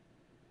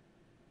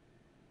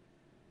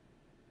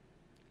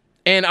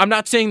 And I'm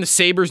not saying the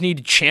Sabres need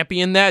to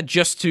champion that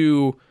just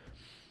to,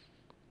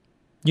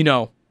 be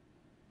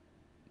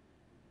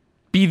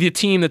the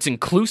team that's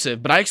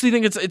inclusive, but I actually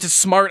think it's a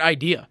smart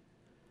idea.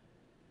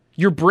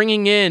 You're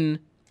bringing in,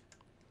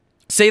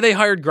 say they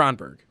hired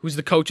Gronberg, who's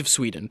the coach of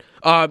Sweden.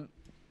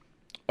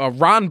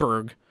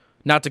 Ronberg,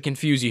 not to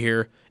confuse you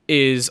here,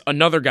 is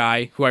another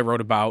guy who I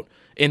wrote about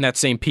in that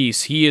same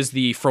piece. He is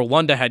the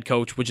Frölunda head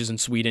coach, which is in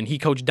Sweden. He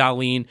coached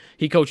Dahlin.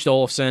 He coached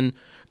Olofsson.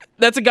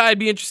 That's a guy I'd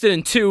be interested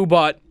in too,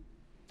 but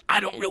I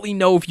don't really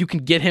know if you can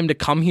get him to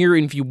come here,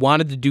 and if you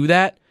wanted to do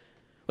that.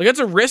 That's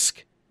a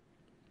risk.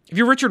 If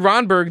you're Richard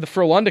Ronberg, the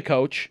Frölunda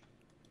coach,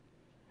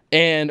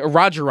 or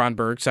Roger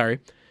Ronberg, sorry,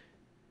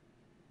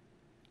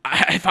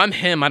 if I'm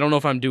him, I don't know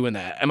if I'm doing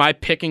that. Am I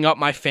picking up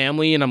my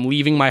family and I'm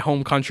leaving my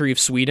home country of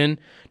Sweden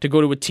to go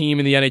to a team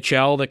in the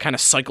NHL that kind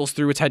of cycles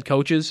through its head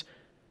coaches?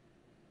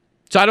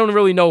 So I don't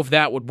really know if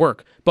that would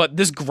work. But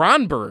this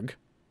Gronberg,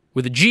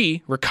 with a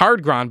G,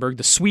 Rikard Gronberg,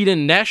 the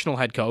Sweden national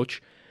head coach,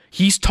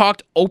 he's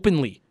talked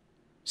openly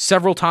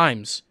several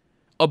times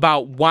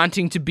about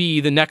wanting to be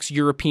the next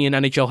European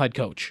NHL head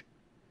coach.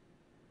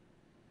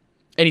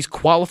 And he's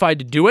qualified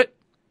to do it.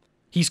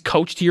 He's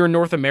coached here in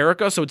North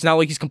America, so it's not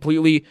like he's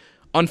completely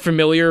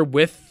unfamiliar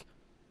with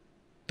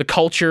the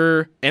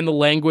culture and the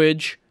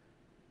language.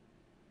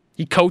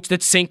 He coached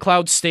at St.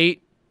 Cloud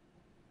State,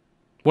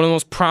 one of the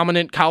most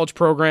prominent college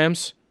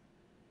programs.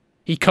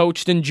 He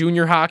coached in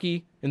junior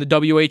hockey in the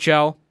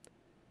WHL.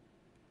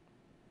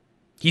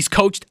 He's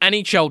coached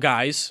NHL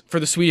guys for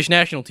the Swedish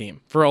national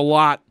team for a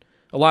lot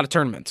of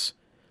tournaments.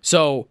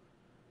 So,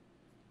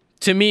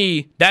 to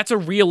me, that's a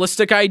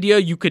realistic idea.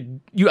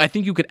 I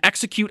think you could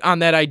execute on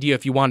that idea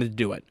if you wanted to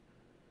do it.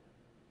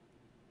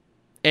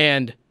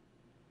 And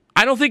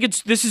I don't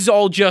think this is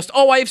all just,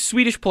 I have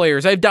Swedish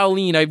players, I have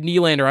Dahlin, I have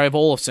Nylander, I have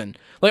Olofsson.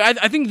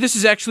 I think this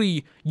is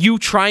actually you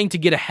trying to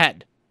get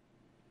ahead.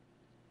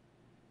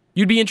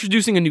 You'd be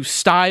introducing a new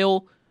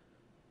style,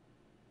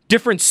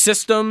 different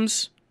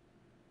systems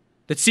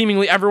that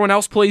seemingly everyone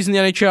else plays in the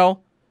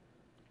NHL.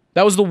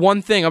 That was the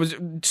one thing.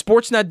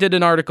 Sportsnet did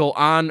an article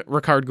on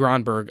Rikard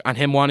Gronberg, on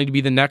him wanting to be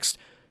the next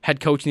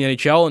head coach in the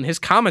NHL, and his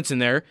comments in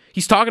there,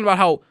 he's talking about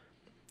how,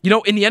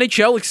 in the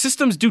NHL,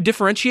 systems do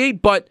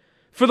differentiate, but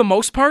for the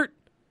most part,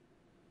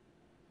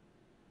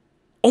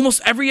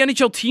 almost every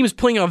NHL team is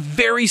playing a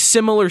very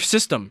similar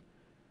system,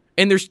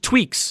 and there's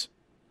tweaks.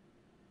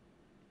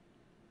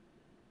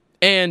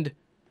 And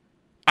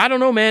I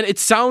don't know, man. It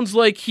sounds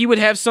like he would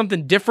have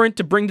something different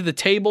to bring to the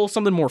table,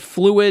 something more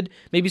fluid,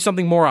 maybe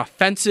something more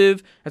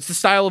offensive. That's the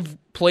style of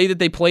play that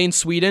they play in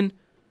Sweden.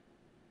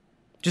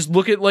 Just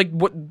look at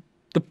what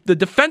the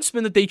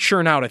defensemen that they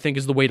churn out, I think,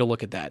 is the way to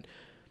look at that.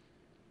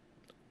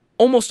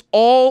 Almost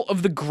all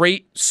of the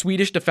great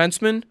Swedish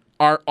defensemen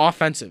are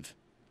offensive.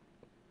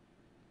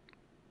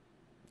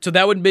 So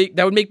that would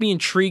make me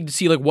intrigued to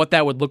see what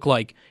that would look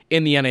like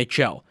in the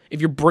NHL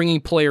if you're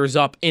bringing players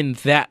up in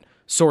that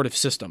sort of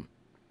system.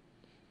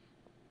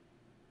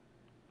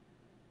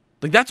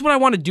 That's what I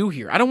want to do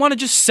here. I don't want to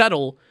just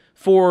settle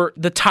for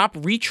the top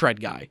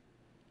retread guy.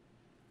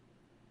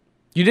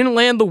 You didn't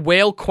land the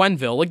whale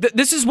Quenneville.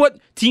 This is what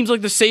teams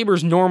like the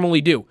Sabres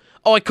normally do.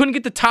 I couldn't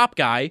get the top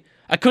guy.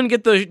 I couldn't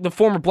get the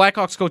former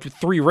Blackhawks coach with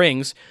 3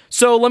 rings.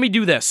 So let me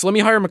do this. Let me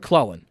hire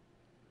McClellan.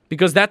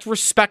 Because that's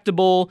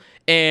respectable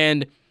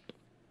and,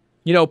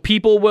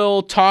 people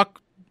will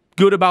talk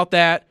good about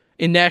that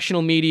in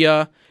national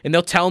media, and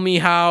they'll tell me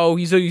how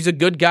he's a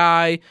good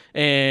guy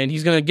and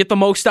he's going to get the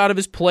most out of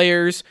his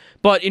players.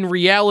 But in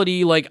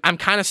reality, like, I'm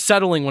kind of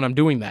settling when I'm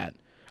doing that.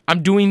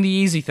 I'm doing the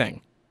easy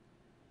thing.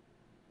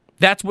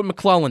 That's what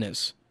McClellan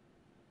is.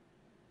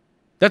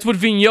 That's what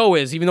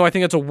Vigneault is, even though I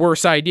think that's a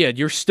worse idea.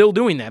 You're still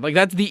doing that. Like,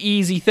 that's the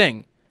easy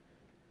thing.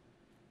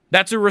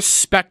 That's a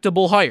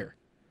respectable hire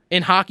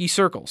in hockey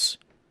circles.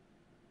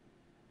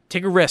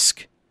 Take a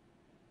risk.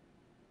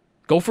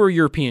 Go for a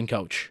European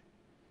coach.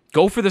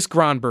 Go for this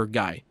Gronberg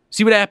guy.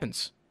 See what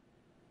happens.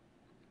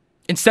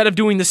 Instead of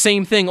doing the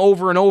same thing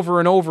over and over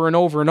and over and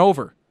over and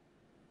over.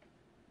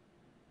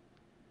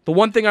 The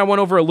one thing I went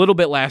over a little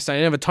bit last night, I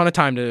didn't have a ton of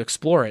time to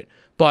explore it,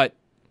 but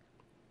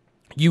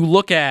you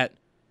look at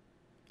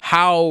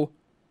how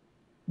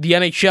the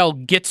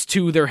NHL gets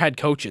to their head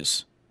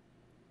coaches,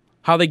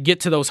 how they get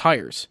to those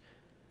hires.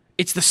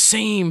 It's the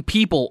same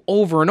people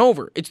over and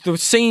over. It's the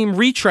same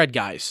retread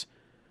guys.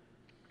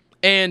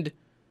 And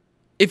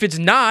if it's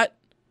not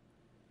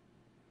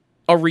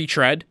a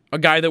retread, a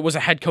guy that was a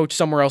head coach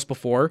somewhere else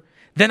before,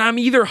 then I'm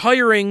either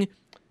hiring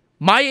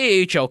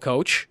my AHL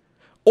coach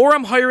or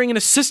I'm hiring an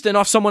assistant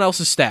off someone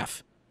else's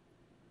staff.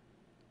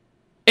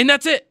 And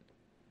that's it.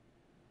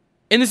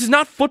 And this is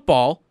not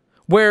football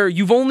where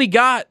you've only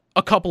got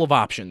a couple of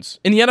options.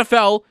 In the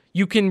NFL,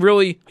 you can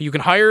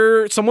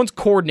hire someone's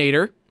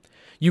coordinator,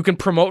 you can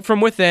promote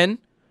from within,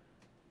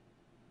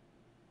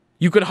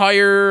 you could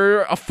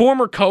hire a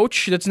former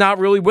coach that's not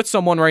really with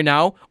someone right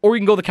now, or you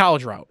can go the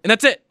college route. And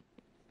that's it.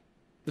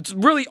 That's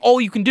really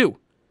all you can do.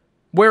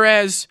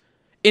 Whereas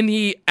in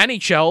the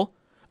NHL,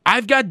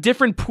 I've got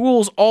different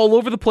pools all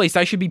over the place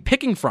I should be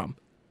picking from,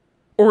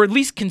 or at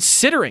least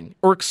considering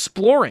or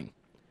exploring.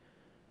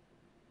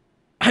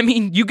 I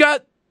mean, you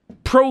got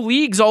pro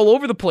leagues all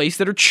over the place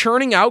that are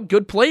churning out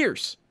good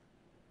players.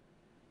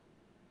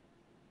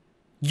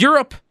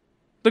 Europe,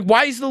 like,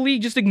 why does the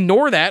league just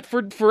ignore that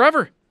for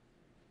forever?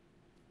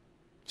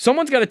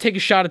 Someone's got to take a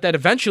shot at that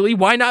eventually.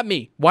 Why not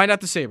me? Why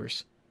not the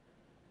Sabres?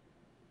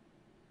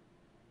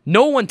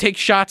 No one takes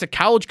shots at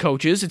college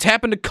coaches. It's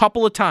happened a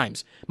couple of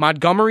times.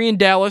 Montgomery in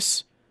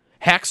Dallas,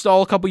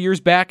 Hackstall a couple years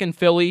back in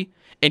Philly,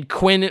 and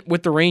Quinn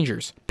with the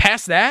Rangers.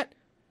 Past that,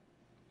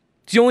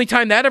 it's the only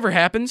time that ever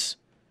happens.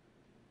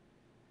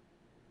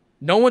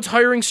 No one's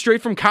hiring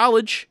straight from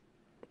college.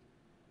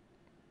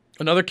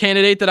 Another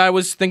candidate that I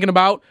was thinking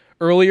about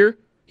earlier,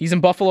 he's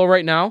in Buffalo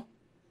right now.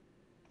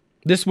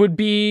 This would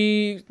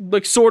be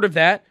like sort of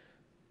that.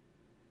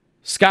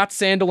 Scott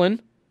Sandelin,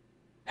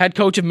 head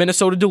coach of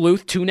Minnesota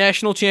Duluth, 2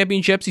 national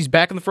championships. He's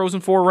back in the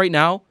Frozen Four right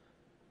now.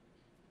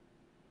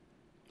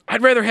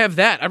 I'd rather have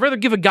that. I'd rather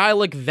give a guy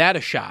like that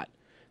a shot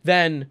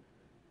than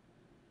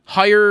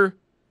hire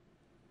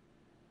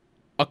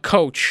a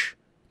coach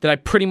that I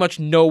pretty much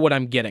know what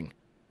I'm getting.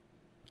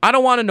 I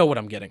don't want to know what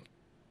I'm getting.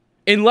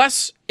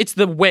 Unless it's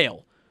the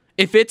whale.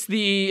 If it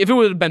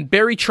would have been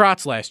Barry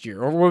Trotz last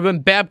year, or would have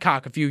been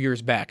Babcock a few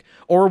years back,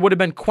 or would have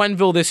been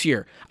Quenneville this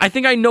year, I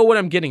think I know what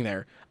I'm getting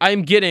there. I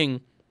am getting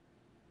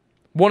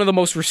one of the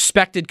most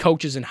respected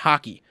coaches in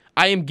hockey.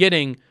 I am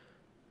getting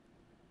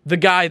the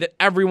guy that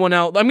everyone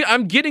else...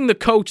 I'm getting the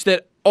coach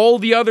that all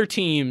the other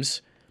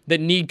teams that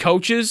need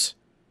coaches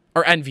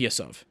are envious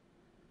of.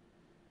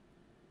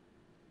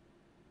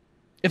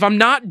 If I'm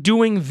not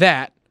doing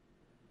that,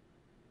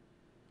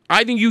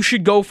 I think you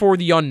should go for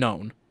the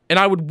unknown. And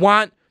I would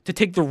want to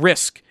take the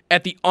risk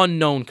at the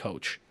unknown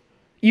coach.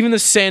 Even the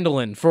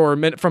Sandelin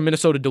from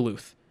Minnesota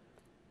Duluth.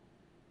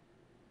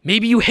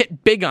 Maybe you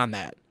hit big on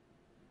that.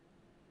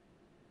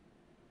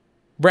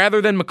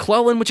 Rather than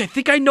McClellan, which I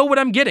think I know what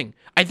I'm getting.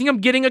 I think I'm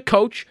getting a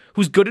coach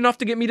who's good enough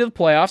to get me to the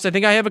playoffs. I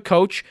think I have a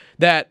coach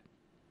that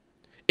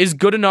is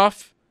good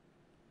enough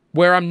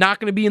where I'm not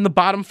going to be in the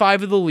bottom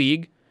 5 of the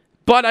league.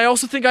 But I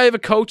also think I have a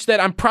coach that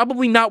I'm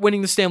probably not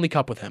winning the Stanley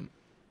Cup with him.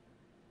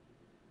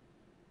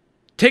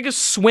 Take a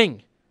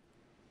swing.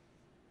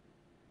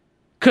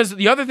 Because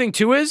the other thing,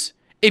 too, is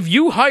if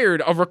you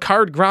hired a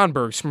Rickard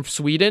Gronberg from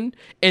Sweden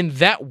and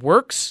that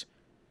works,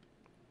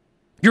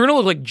 you're going to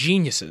look like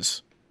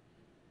geniuses.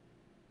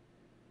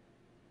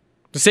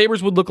 The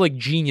Sabres would look like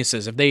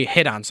geniuses if they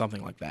hit on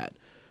something like that.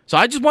 So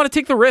I just want to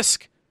take the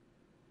risk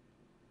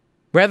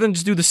rather than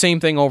just do the same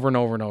thing over and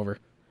over and over.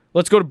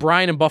 Let's go to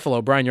Brian in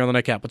Buffalo. Brian, you're on the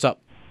Nightcap. What's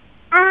up?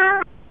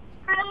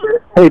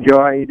 Hey, Joe.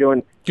 How you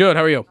doing? Good.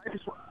 How are you?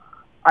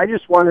 I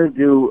just wanted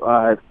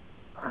to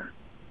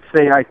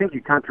say I think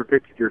you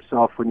contradicted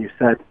yourself when you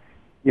said,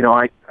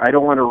 I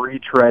don't want to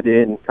retread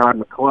in Todd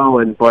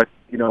McClellan, but,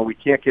 we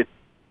can't get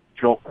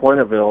Joel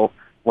Quenneville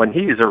when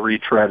he's a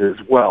retread as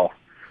well.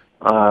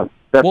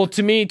 Well,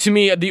 to me,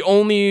 the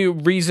only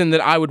reason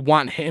that I would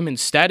want him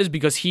instead is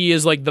because he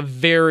is like the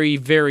very,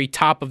 very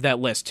top of that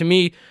list. To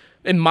me,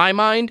 in my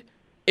mind,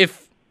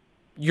 if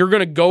you're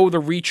going to go the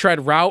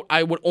retread route,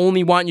 I would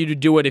only want you to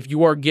do it if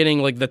you are getting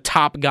like the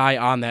top guy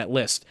on that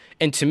list.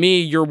 And to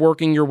me, you're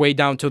working your way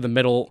down to the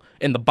middle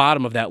and the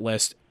bottom of that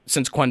list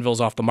since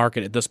Quenneville's off the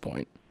market at this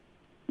point.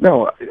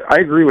 No, I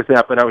agree with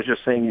that, but I was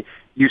just saying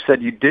you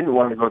said you didn't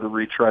want to go the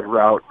retread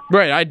route.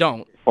 Right, I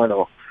don't.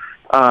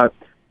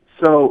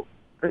 So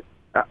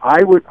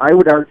I would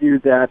argue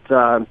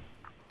that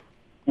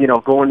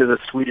going to the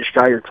Swedish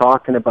guy you're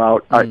talking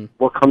about,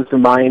 what comes to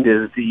mind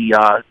is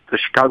the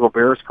Chicago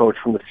Bears coach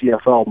from the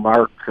CFL,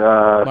 Mark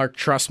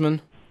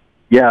Trestman.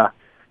 Yeah,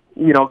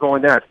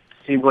 going that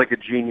seemed like a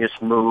genius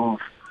move.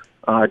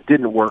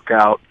 Didn't work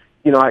out.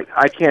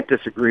 I can't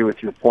disagree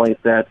with your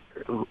point that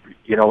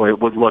it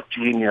would look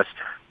genius.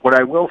 What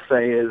I will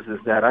say is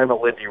that I'm a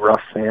Lindy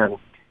Ruff fan,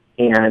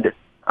 and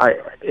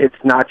it's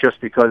not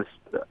just because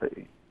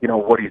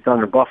what he's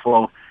done in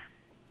Buffalo,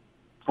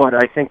 but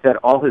I think that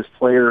all his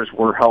players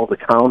were held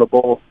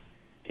accountable,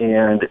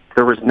 and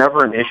there was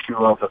never an issue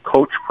of a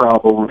coach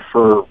problem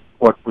for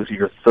what was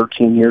your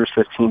 13 years,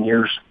 15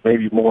 years,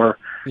 maybe more.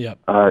 Yep.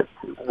 If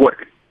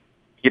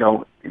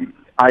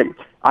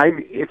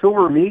it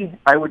were me,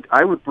 I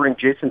would bring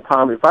Jason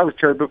Palmer. If I was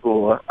Terry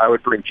Bogula, I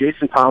would bring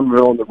Jason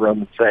Palmer in the room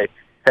and say,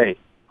 hey,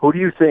 who do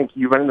you think,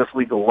 you've been in this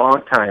league a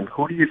long time,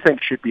 who do you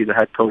think should be the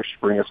head coach to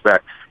bring us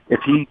back?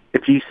 If he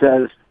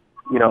says,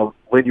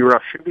 Lindy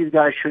Ruff should be the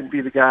guy, shouldn't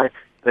be the guy,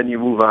 then you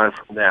move on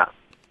from that.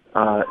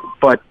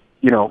 But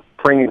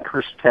bringing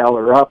Chris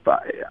Taylor up,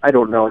 I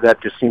don't know,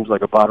 that just seems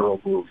like a lateral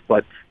move.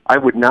 But I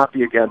would not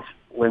be against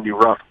Lindy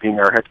Ruff being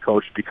our head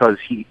coach because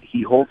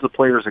he holds the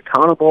players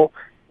accountable,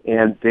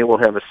 and they will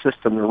have a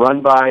system to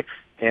run by.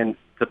 And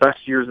the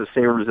best years the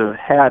Sabres have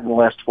had in the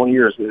last 20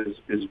 years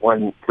is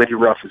when Lindy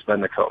Ruff has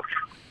been the coach.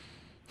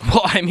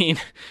 Well, I mean,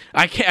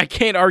 I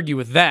can't argue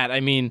with that.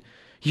 I mean,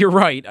 you're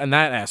right on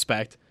that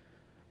aspect.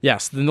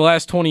 Yes, in the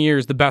last 20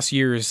 years, the best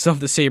years of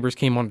the Sabres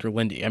came under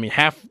Lindy. I mean,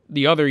 half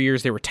the other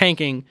years they were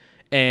tanking,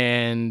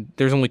 and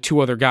there's only two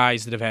other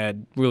guys that have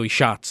had really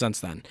shots since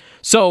then.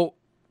 So,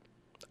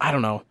 I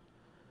don't know.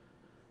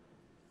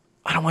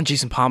 I don't want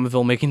Jason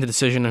Palmerville making the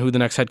decision on who the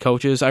next head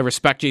coach is. I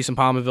respect Jason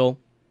Palmerville,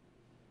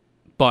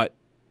 but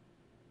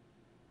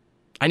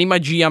I need my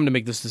GM to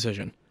make this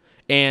decision.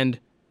 And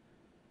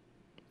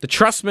the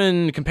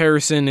Trestman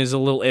comparison is a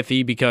little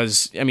iffy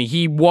because, I mean,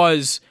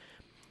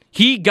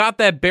 he got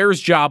that Bears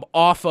job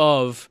off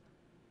of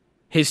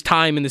his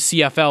time in the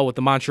CFL with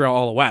the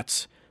Montreal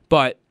Alouettes.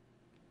 But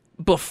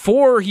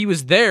before he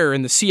was there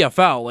in the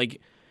CFL,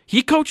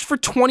 he coached for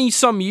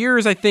 20-some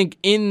years, I think,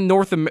 in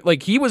North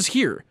America. He was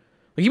here.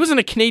 He wasn't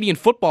a Canadian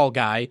football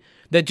guy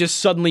that just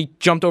suddenly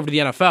jumped over to the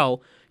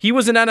NFL. He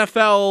was an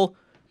NFL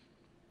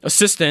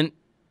assistant.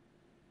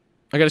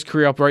 I got his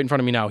career up right in front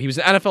of me now. He was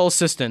an NFL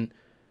assistant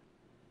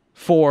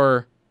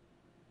for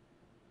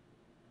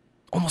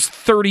almost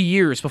 30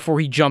 years before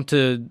he jumped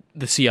to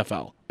the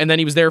CFL. And then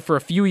he was there for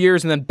a few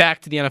years and then back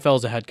to the NFL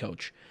as a head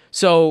coach.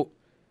 So,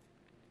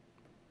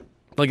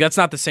 that's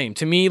not the same.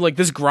 To me,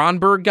 this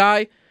Gronberg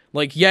guy,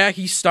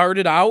 he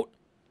started out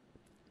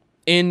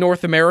in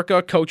North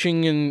America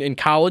coaching in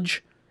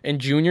college and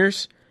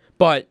juniors,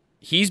 but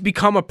he's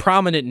become a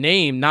prominent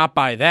name not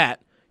by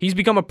that. He's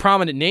become a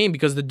prominent name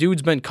because the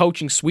dude's been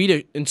coaching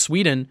in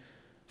Sweden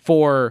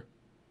for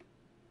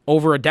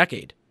over a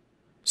decade.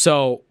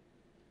 So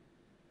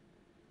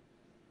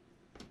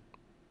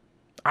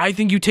I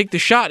think you take the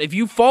shot. If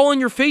you fall on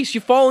your face,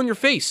 you fall on your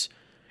face.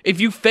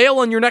 If you fail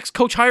on your next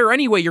coach hire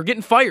anyway, you're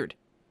getting fired.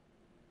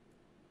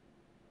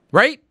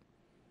 Right?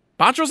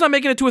 Bontro's not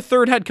making it to a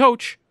third head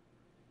coach.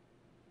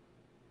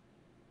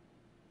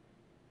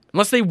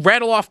 Unless they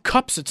rattle off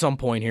cups at some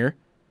point here,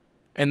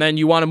 and then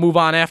you want to move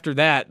on after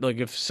that,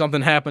 if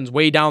something happens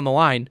way down the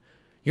line,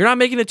 you're not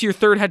making it to your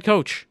third head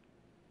coach.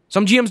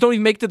 Some GMs don't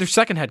even make it to their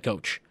second head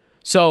coach.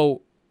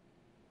 So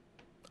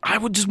I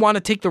would just want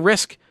to take the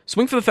risk,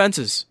 swing for the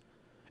fences.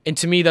 And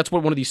to me, that's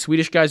what one of these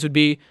Swedish guys would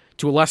be.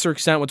 To a lesser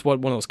extent, what's what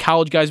one of those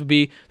college guys would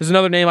be. There's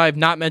another name I have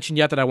not mentioned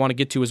yet that I want to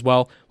get to as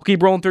well. We'll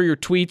keep rolling through your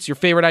tweets, your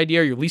favorite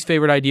idea, your least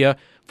favorite idea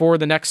for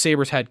the next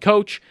Sabres head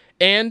coach.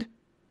 And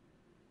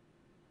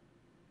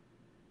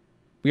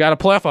we got a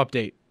playoff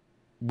update.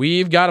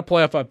 We've got a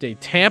playoff update.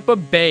 Tampa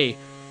Bay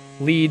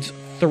leads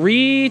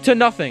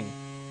 3-0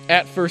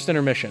 at first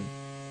intermission.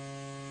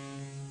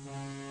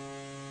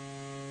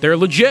 They're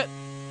legit.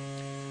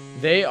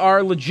 They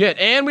are legit.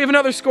 And we have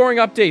another scoring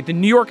update. The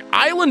New York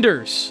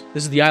Islanders.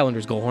 This is the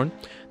Islanders goal horn.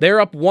 They're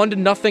up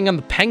 1-0 on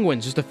the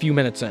Penguins just a few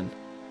minutes in.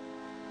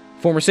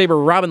 Former Sabre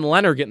Robin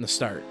Lehner getting the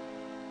start.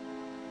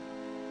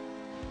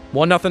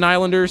 1-0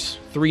 Islanders,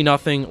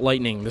 3-0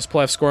 Lightning. This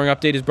playoff scoring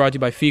update is brought to you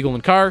by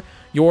Fiegel & Carr,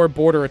 your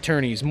border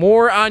attorneys.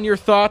 More on your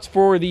thoughts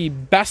for the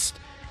best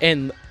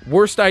and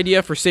worst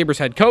idea for Sabres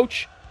head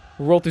coach.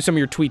 We'll roll through some of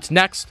your tweets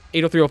next.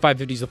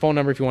 803-0550 is the phone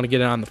number if you want to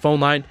get it on the phone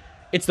line.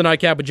 It's the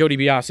Nightcap with Jody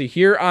Biasi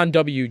here on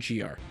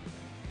WGR.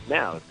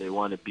 Now, if they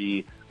want to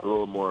be a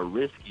little more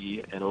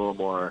risky and a little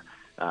more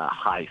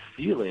high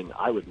ceiling,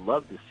 I would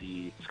love to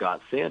see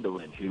Scott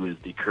Sandelin, who is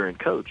the current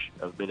coach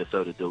of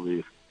Minnesota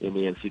Duluth in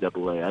the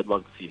NCAA. I'd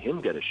love to see him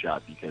get a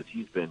shot because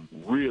he's been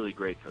really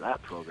great for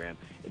that program.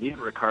 And even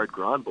Ricard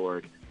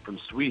Gronborg from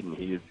Sweden,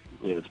 he's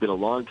it's been a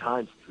long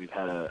time since we've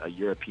had a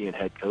European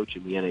head coach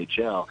in the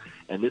NHL,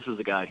 and this is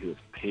a guy who has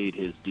paid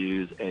his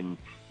dues, and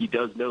he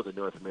does know the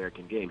North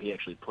American game. He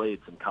actually played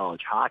some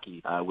college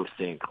hockey with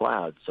St.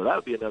 Cloud, so that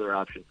would be another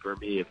option for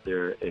me if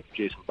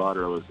Jason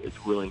Botterill is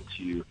willing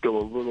to go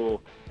a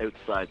little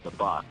outside the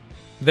box.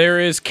 There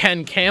is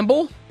Ken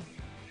Campbell,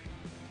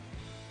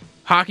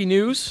 Hockey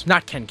News,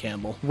 not Ken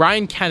Campbell,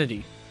 Ryan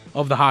Kennedy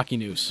of the Hockey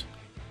News,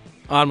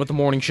 on with the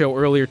morning show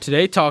earlier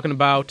today, talking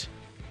about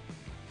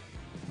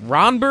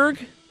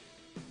Ronberg,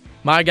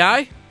 my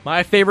guy,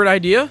 my favorite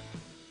idea.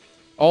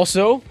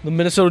 Also, the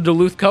Minnesota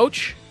Duluth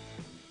coach.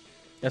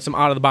 Got some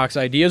out-of-the-box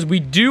ideas.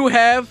 We do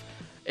have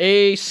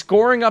a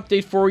scoring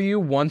update for you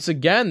once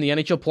again. The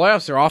NHL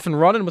playoffs are off and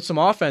running with some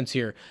offense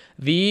here.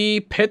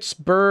 The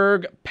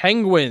Pittsburgh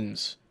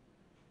Penguins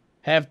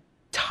have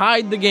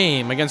tied the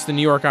game against the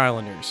New York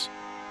Islanders.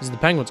 This is the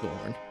Penguins' goal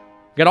horn.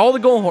 Got all the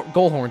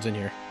goal horns in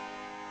here.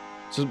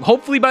 So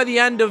hopefully by the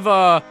end of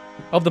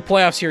the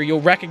playoffs here,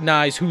 you'll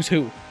recognize who's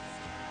who.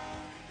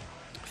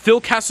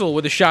 Phil Kessel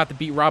with a shot that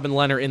beat Robin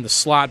Lehner in the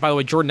slot. By the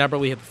way, Jordan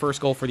Eberle hit the first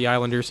goal for the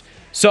Islanders.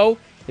 So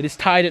it is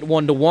tied at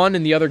 1-1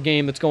 in the other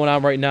game that's going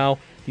on right now.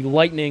 The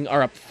Lightning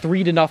are up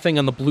 3-0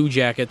 on the Blue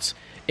Jackets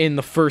in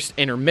the first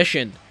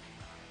intermission.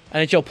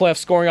 NHL playoff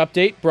scoring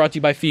update brought to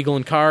you by Fiegel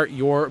and Carr,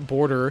 your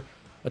border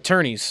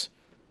attorneys.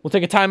 We'll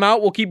take a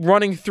timeout. We'll keep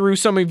running through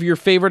some of your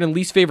favorite and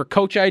least favorite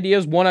coach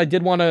ideas. One I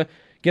did want to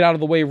get out of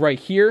the way right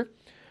here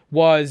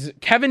was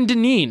Kevin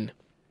Dineen.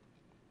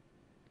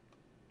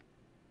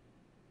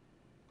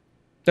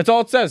 That's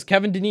all it says,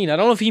 Kevin Dineen. I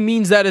don't know if he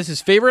means that as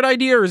his favorite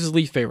idea or as his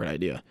least favorite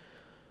idea.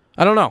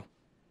 I don't know.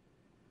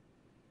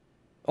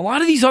 A lot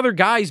of these other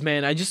guys,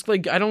 man, I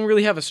don't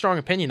really have a strong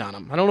opinion on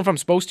them. I don't know if I'm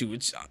supposed to.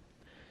 It's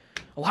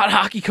a lot of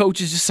hockey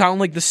coaches just sound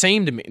the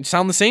same to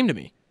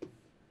me.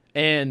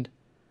 And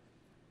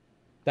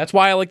that's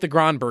why I like the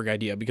Gronberg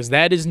idea, because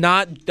that's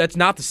not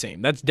the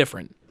same. That's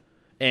different.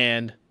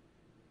 And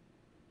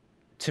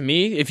to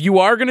me, if you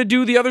are going to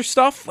do the other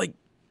stuff,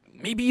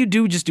 maybe you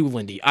do just do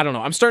Lindy. I don't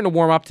know. I'm starting to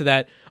warm up to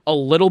that a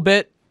little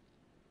bit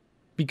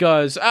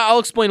because I'll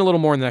explain a little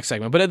more in the next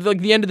segment. But at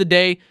the end of the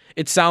day,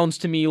 it sounds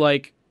to me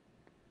like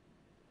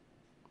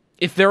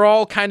if they're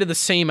all kind of the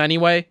same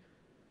anyway,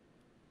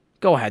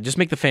 go ahead. Just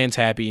make the fans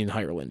happy and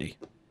hire Lindy.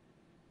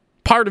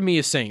 Part of me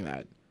is saying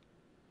that.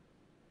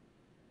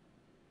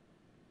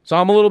 So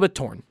I'm a little bit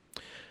torn.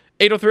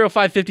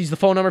 803-0550 is the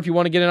phone number if you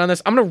want to get in on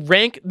this. I'm going to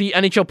rank the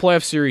NHL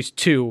Playoff Series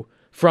 2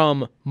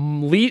 from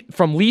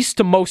least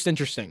to most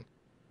interesting.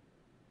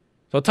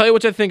 So I'll tell you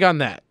what I think on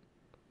that.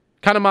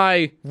 Kind of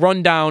my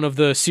rundown of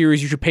the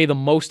series you should pay the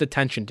most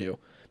attention to.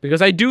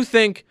 Because I do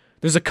think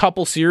there's a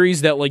couple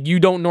series that you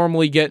don't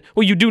normally get.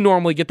 Well, you do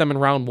normally get them in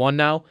round one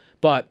now.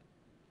 But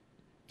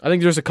I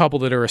think there's a couple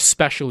that are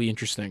especially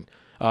interesting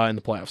in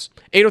the playoffs.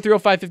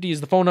 803-0550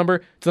 is the phone number.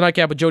 It's the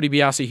Nightcap with Jody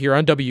Biasi here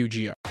on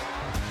WGR.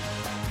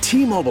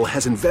 T-Mobile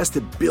has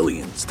invested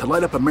billions to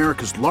light up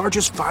America's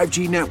largest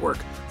 5G network,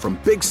 from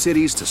big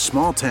cities to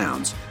small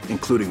towns,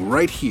 including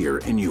right here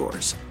in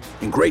yours.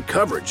 And great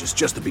coverage is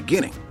just the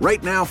beginning.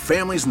 Right now,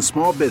 families and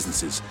small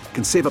businesses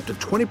can save up to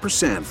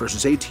 20%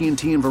 versus AT&T and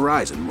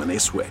Verizon when they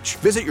switch.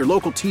 Visit your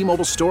local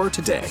T-Mobile store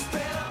today.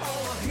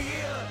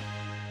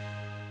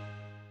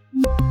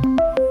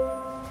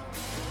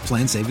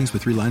 Plan savings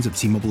with 3 lines of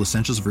T-Mobile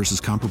Essentials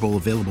versus comparable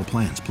available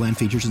plans. Plan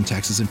features and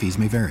taxes and fees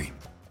may vary.